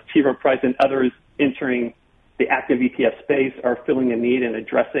 T. Rowe Price and others entering the active ETF space are filling a need and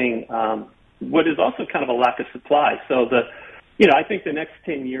addressing what is also kind of a lack of supply. So I think the next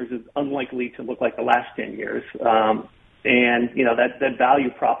 10 years is unlikely to look like the last 10 years. And, that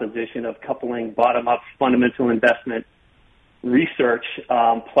value proposition of coupling bottom-up fundamental investment research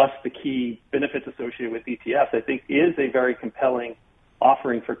plus the key benefits associated with ETFs, I think is a very compelling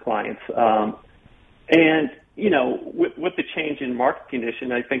offering for clients. With the change in market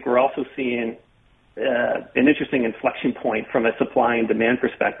condition, I think we're also seeing an interesting inflection point from a supply and demand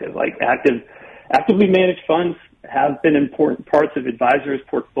perspective. Like actively managed funds have been important parts of advisors'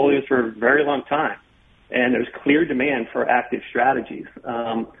 portfolios for a very long time, and there's clear demand for active strategies.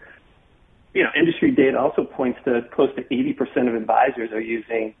 Industry data also points to close to 80% of advisors are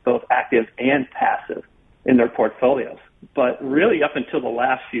using both active and passive in their portfolios. But really, up until the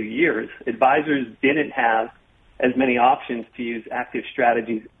last few years, advisors didn't have as many options to use active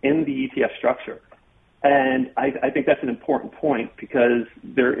strategies in the ETF structure. And I think that's an important point because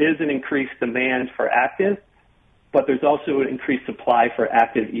there is an increased demand for active, but there's also an increased supply for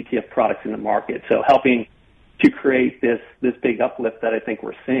active ETF products in the market. So helping to create this big uplift that I think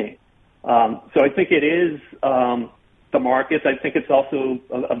we're seeing. So I think it is the markets. I think it's also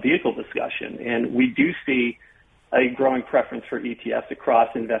a vehicle discussion. And we do see a growing preference for ETFs across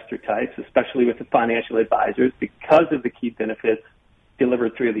investor types, especially with the financial advisors, because of the key benefits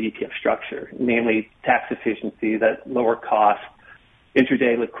delivered through the ETF structure, namely tax efficiency, that lower cost,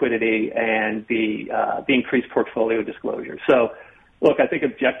 intraday liquidity, and the increased portfolio disclosure. So, look, I think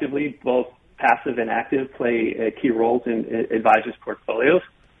objectively both passive and active play key roles in advisors' portfolios.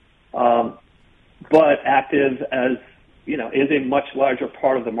 But active, as is a much larger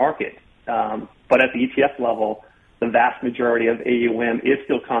part of the market. But at the ETF level, the vast majority of AUM is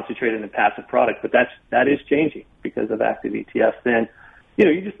still concentrated in passive products, but that is changing because of active ETFs. And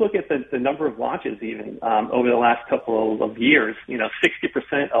you just look at the number of launches even over the last couple of years.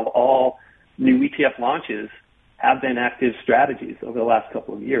 60% of all new ETF launches have been active strategies over the last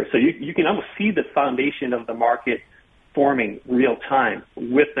couple of years. So you can almost see the foundation of the market forming real time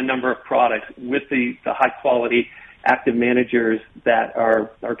with the number of products, with the high quality active managers that are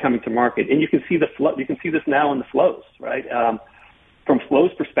coming to market. And you can see the flow. You can see this now in the flows, right? From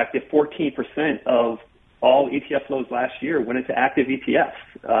flows perspective, 14% of all ETF flows last year went into active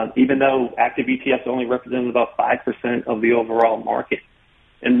ETFs, even though active ETFs only represented about 5% of the overall market.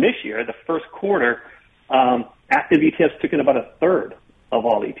 And this year, the first quarter, active ETFs took in about a third of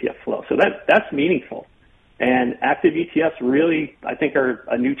all ETF flow. So that's meaningful. And active ETFs really, I think, are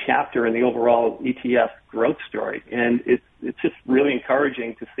a new chapter in the overall ETF growth story. And it's just really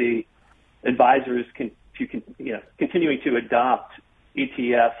encouraging to see advisors continuing to adopt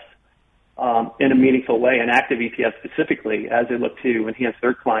ETFs in a meaningful way, and active ETFs specifically, as they look to enhance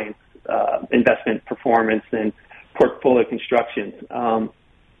their clients' investment performance and portfolio construction.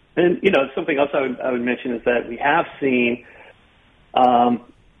 And something else I would mention is that we have seen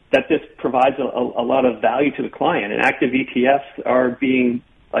that this provides a lot of value to the client, and active ETFs are being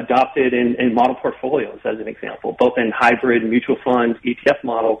adopted in model portfolios, as an example, both in hybrid mutual fund ETF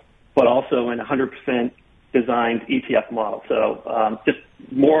models, but also in 100% designed ETF models. So just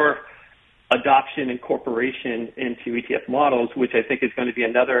more adoption and incorporation into ETF models, which I think is going to be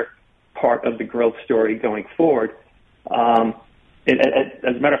another part of the growth story going forward. As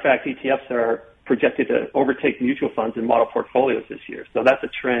a matter of fact, ETFs are projected to overtake mutual funds in model portfolios this year. So that's a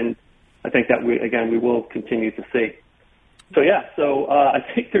trend I think that we will continue to see. So I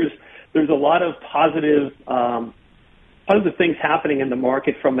think there's a lot of positive things happening in the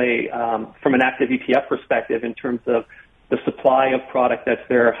market from an active ETF perspective in terms of the supply of product that's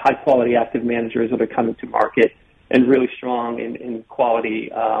there, high quality active managers that are coming to market, and really strong in quality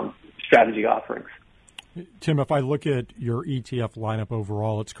strategy offerings. Tim, if I look at your ETF lineup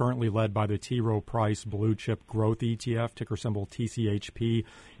overall, it's currently led by the T. Rowe Price Blue Chip Growth ETF, ticker symbol TCHP.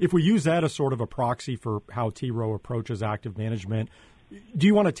 If we use that as sort of a proxy for how T. Rowe approaches active management, do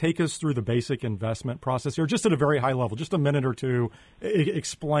you want to take us through the basic investment process here, just at a very high level, just a minute or two,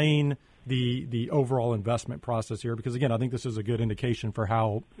 explain the overall investment process here? Because, again, I think this is a good indication for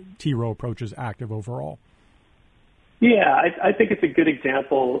how T. Rowe approaches active overall. Yeah, I think it's a good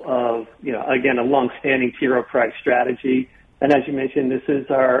example of, again, a long-standing T. Rowe Price strategy. And as you mentioned, this is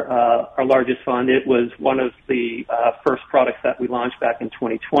our largest fund. It was one of the first products that we launched back in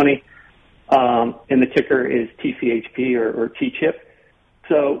 2020. And the ticker is TCHP or T-Chip.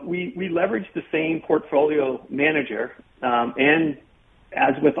 So we leverage the same portfolio manager. And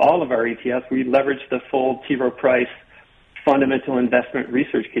as with all of our ETFs, we leverage the full T. Rowe Price fundamental investment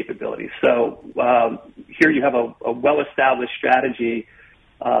research capabilities. So here you have a well-established strategy,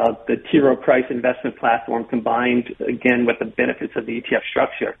 the T. Rowe Price investment platform combined, again, with the benefits of the ETF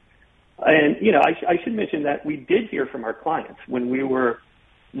structure. And, I should mention that we did hear from our clients when we were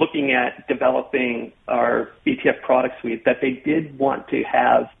looking at developing our ETF product suite that they did want to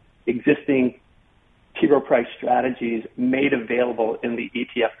have existing T. Rowe Price strategies made available in the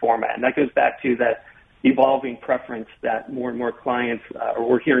ETF format. And that goes back to that evolving preference that more and more clients, or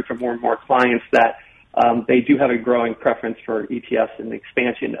we're hearing from more and more clients that they do have a growing preference for ETFs and the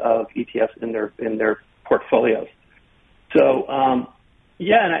expansion of ETFs in their portfolios. So,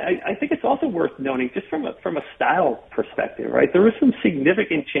 and I think it's also worth noting, just from a style perspective, right? There were some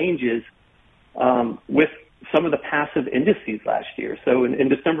significant changes with some of the passive indices last year. So in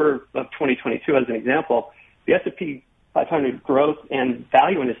December of 2022, as an example, the S&P 500 growth and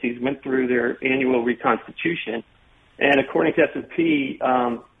value indices went through their annual reconstitution. And according to S&P,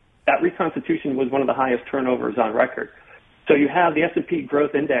 that reconstitution was one of the highest turnovers on record. So you have the S&P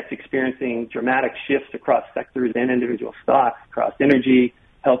Growth Index experiencing dramatic shifts across sectors and individual stocks, across energy,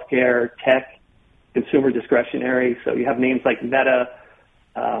 healthcare, tech, consumer discretionary. So you have names like Meta,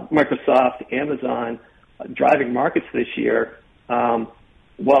 Microsoft, Amazon driving markets this year,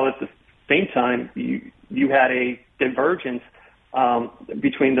 while at the same time you had a divergence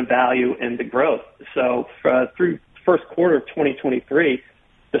between the value and the growth. So through first quarter of 2023,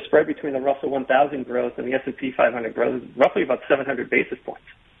 the spread between the Russell 1000 growth and the S&P 500 growth is roughly about 700 basis points.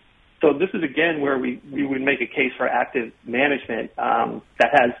 So this is, again, where we would make a case for active management that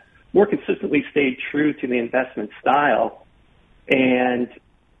has more consistently stayed true to the investment style and,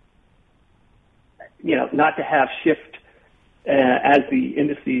 not to have shift as the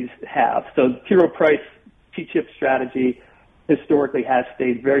indices have. So T. Rowe Price T-Chip strategy historically has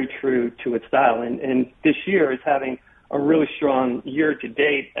stayed very true to its style, and this year is having a really strong year to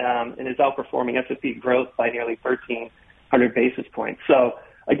date and is outperforming S&P growth by nearly 1,300 basis points. So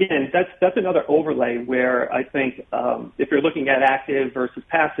again, that's another overlay where I think if you're looking at active versus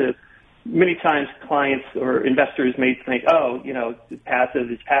passive, many times clients or investors may think, passive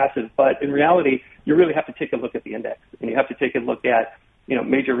is passive, but in reality, you really have to take a look at the index, and you have to take a look at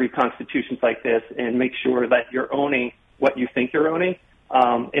major reconstitutions like this and make sure that you're owning what you think you're owning,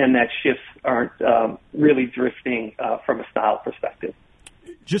 and that shifts aren't really drifting from a style perspective.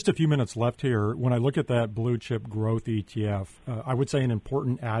 Just a few minutes left here. When I look at that blue chip growth ETF, I would say an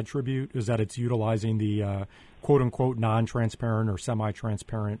important attribute is that it's utilizing the quote-unquote non-transparent or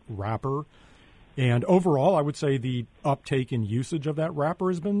semi-transparent wrapper. And overall, I would say the uptake and usage of that wrapper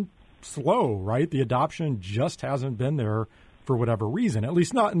has been slow, right? The adoption just hasn't been there for whatever reason, at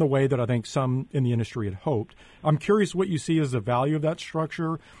least not in the way that I think some in the industry had hoped. I'm curious what you see as the value of that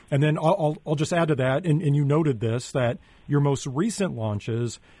structure. And then I'll just add to that, and you noted this, that your most recent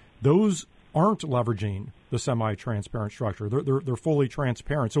launches, those aren't leveraging the semi-transparent structure. They're fully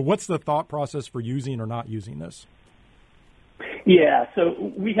transparent. So what's the thought process for using or not using this? Yeah,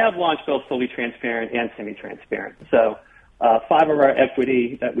 so we have launched both fully transparent and semi-transparent. So 5 of our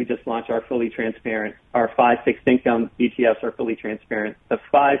equity that we just launched are fully transparent. Our 5 fixed income ETFs are fully transparent. The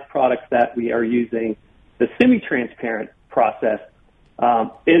 5 products that we are using, the semi-transparent process,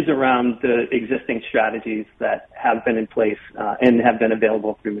 is around the existing strategies that have been in place and have been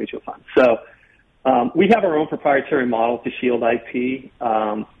available through mutual funds. So we have our own proprietary model to shield IP,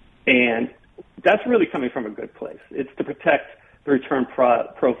 and that's really coming from a good place. It's to protect the return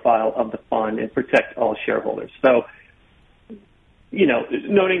profile of the fund and protect all shareholders. So,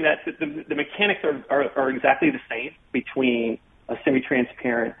 noting that the mechanics are exactly the same between a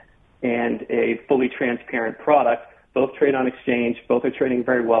semi-transparent and a fully transparent product. Both trade on exchange. Both are trading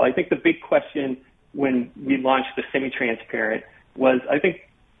very well. I think the big question when we launched the semi-transparent was, I think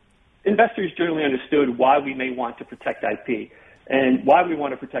investors generally understood why we may want to protect IP. And why we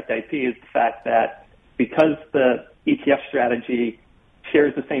want to protect IP is the fact that because the ETF strategy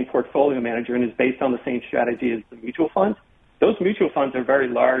shares the same portfolio manager and is based on the same strategy as the mutual funds, those mutual funds are very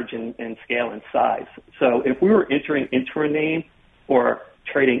large in scale and size. So if we were entering into a name or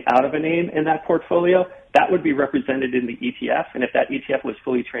trading out of a name in that portfolio, that would be represented in the ETF. And if that ETF was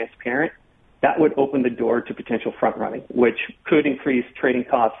fully transparent, that would open the door to potential front running, which could increase trading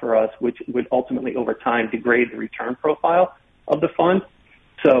costs for us, which would ultimately over time degrade the return profile of the fund.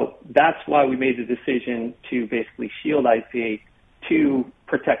 So that's why we made the decision to basically shield IP to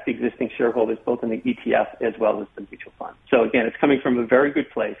protect existing shareholders, both in the ETF as well as the mutual fund. So again, it's coming from a very good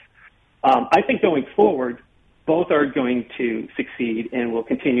place. I think going forward, both are going to succeed and will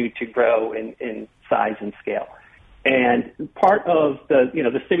continue to grow in size and scale. And part of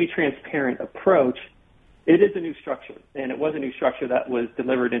the semi-transparent approach, it is a new structure, and it was a new structure that was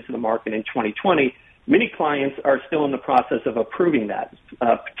delivered into the market in 2020. Many clients are still in the process of approving that,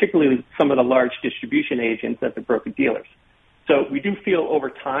 particularly some of the large distribution agents at the broker-dealers. So we do feel over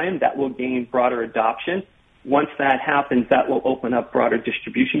time that will gain broader adoption. Once that happens, that will open up broader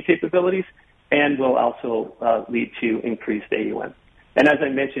distribution capabilities and will also lead to increased AUM. And as I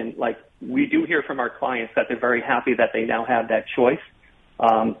mentioned, we do hear from our clients that they're very happy that they now have that choice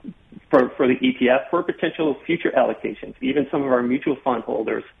for the ETF for potential future allocations. Even some of our mutual fund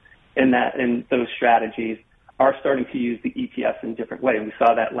holders in those strategies are starting to use the ETFs in a different way. And we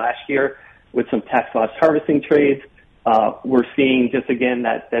saw that last year with some tax loss harvesting trades. We're seeing just again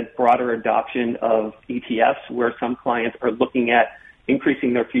that broader adoption of ETFs where some clients are looking at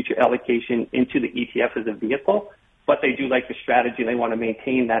increasing their future allocation into the ETF as a vehicle, but they do like the strategy and they want to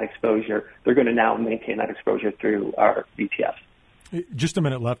maintain that exposure. They're going to now maintain that exposure through our ETFs. Just a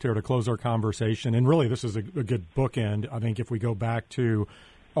minute left here to close our conversation. And really, this is a good bookend. I think if we go back to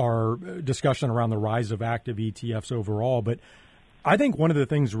our discussion around the rise of active ETFs overall, but I think one of the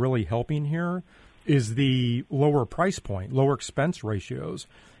things really helping here is the lower price point, lower expense ratios.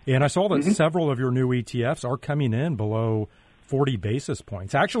 And I saw that several of your new ETFs are coming in below 40 basis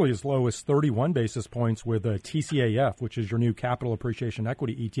points, actually as low as 31 basis points with a TCAF, which is your new capital appreciation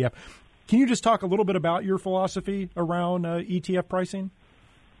equity ETF. Can you just talk a little bit about your philosophy around ETF pricing?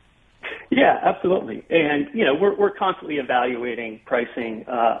 Yeah, absolutely. And, we're constantly evaluating pricing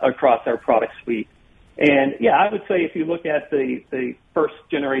across our product suite. And, yeah, I would say if you look at the first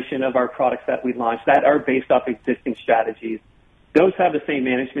generation of our products that we launched that are based off existing strategies, those have the same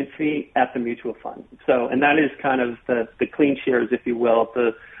management fee at the mutual fund. So, and that is kind of the clean shares, if you will,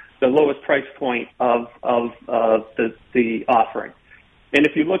 the lowest price point of the offering. And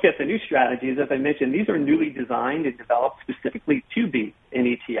if you look at the new strategies, as I mentioned, these are newly designed and developed specifically to be an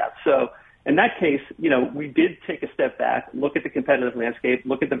ETF. So in that case, we did take a step back, look at the competitive landscape,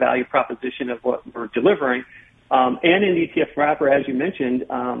 look at the value proposition of what we're delivering, and in ETF wrapper, as you mentioned,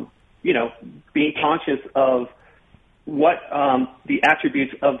 being conscious of what the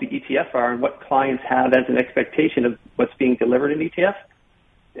attributes of the ETF are and what clients have as an expectation of what's being delivered in ETF.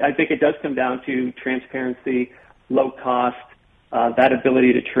 I think it does come down to transparency, low cost, that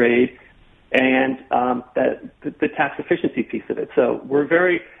ability to trade, and the tax efficiency piece of it. So we're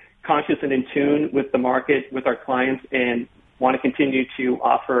very conscious and in tune with the market, with our clients, and want to continue to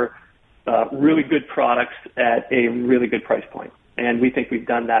offer really good products at a really good price point. And we think we've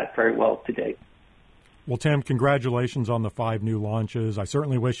done that very well to date. Well, Tim, congratulations on the 5 new launches. I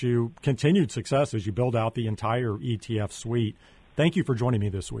certainly wish you continued success as you build out the entire ETF suite. Thank you for joining me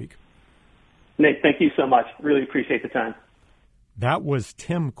this week. Nate, thank you so much. Really appreciate the time. That was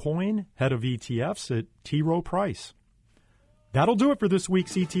Tim Coyne, head of ETFs at T. Rowe Price. That'll do it for this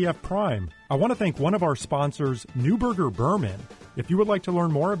week's ETF Prime. I want to thank one of our sponsors, Neuberger Berman. If you would like to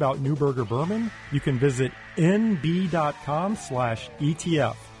learn more about Neuberger Berman, you can visit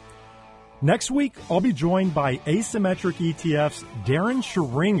nb.com/ETF. Next week, I'll be joined by Asymmetric ETF's Darren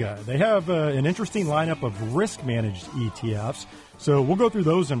Sharinga. They have an interesting lineup of risk-managed ETFs, so we'll go through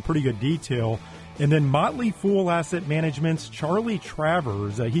those in pretty good detail. And then Motley Fool Asset Management's Charlie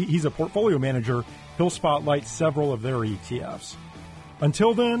Travers, he's a portfolio manager. He'll spotlight several of their ETFs.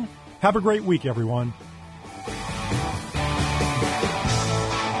 Until then, have a great week, everyone.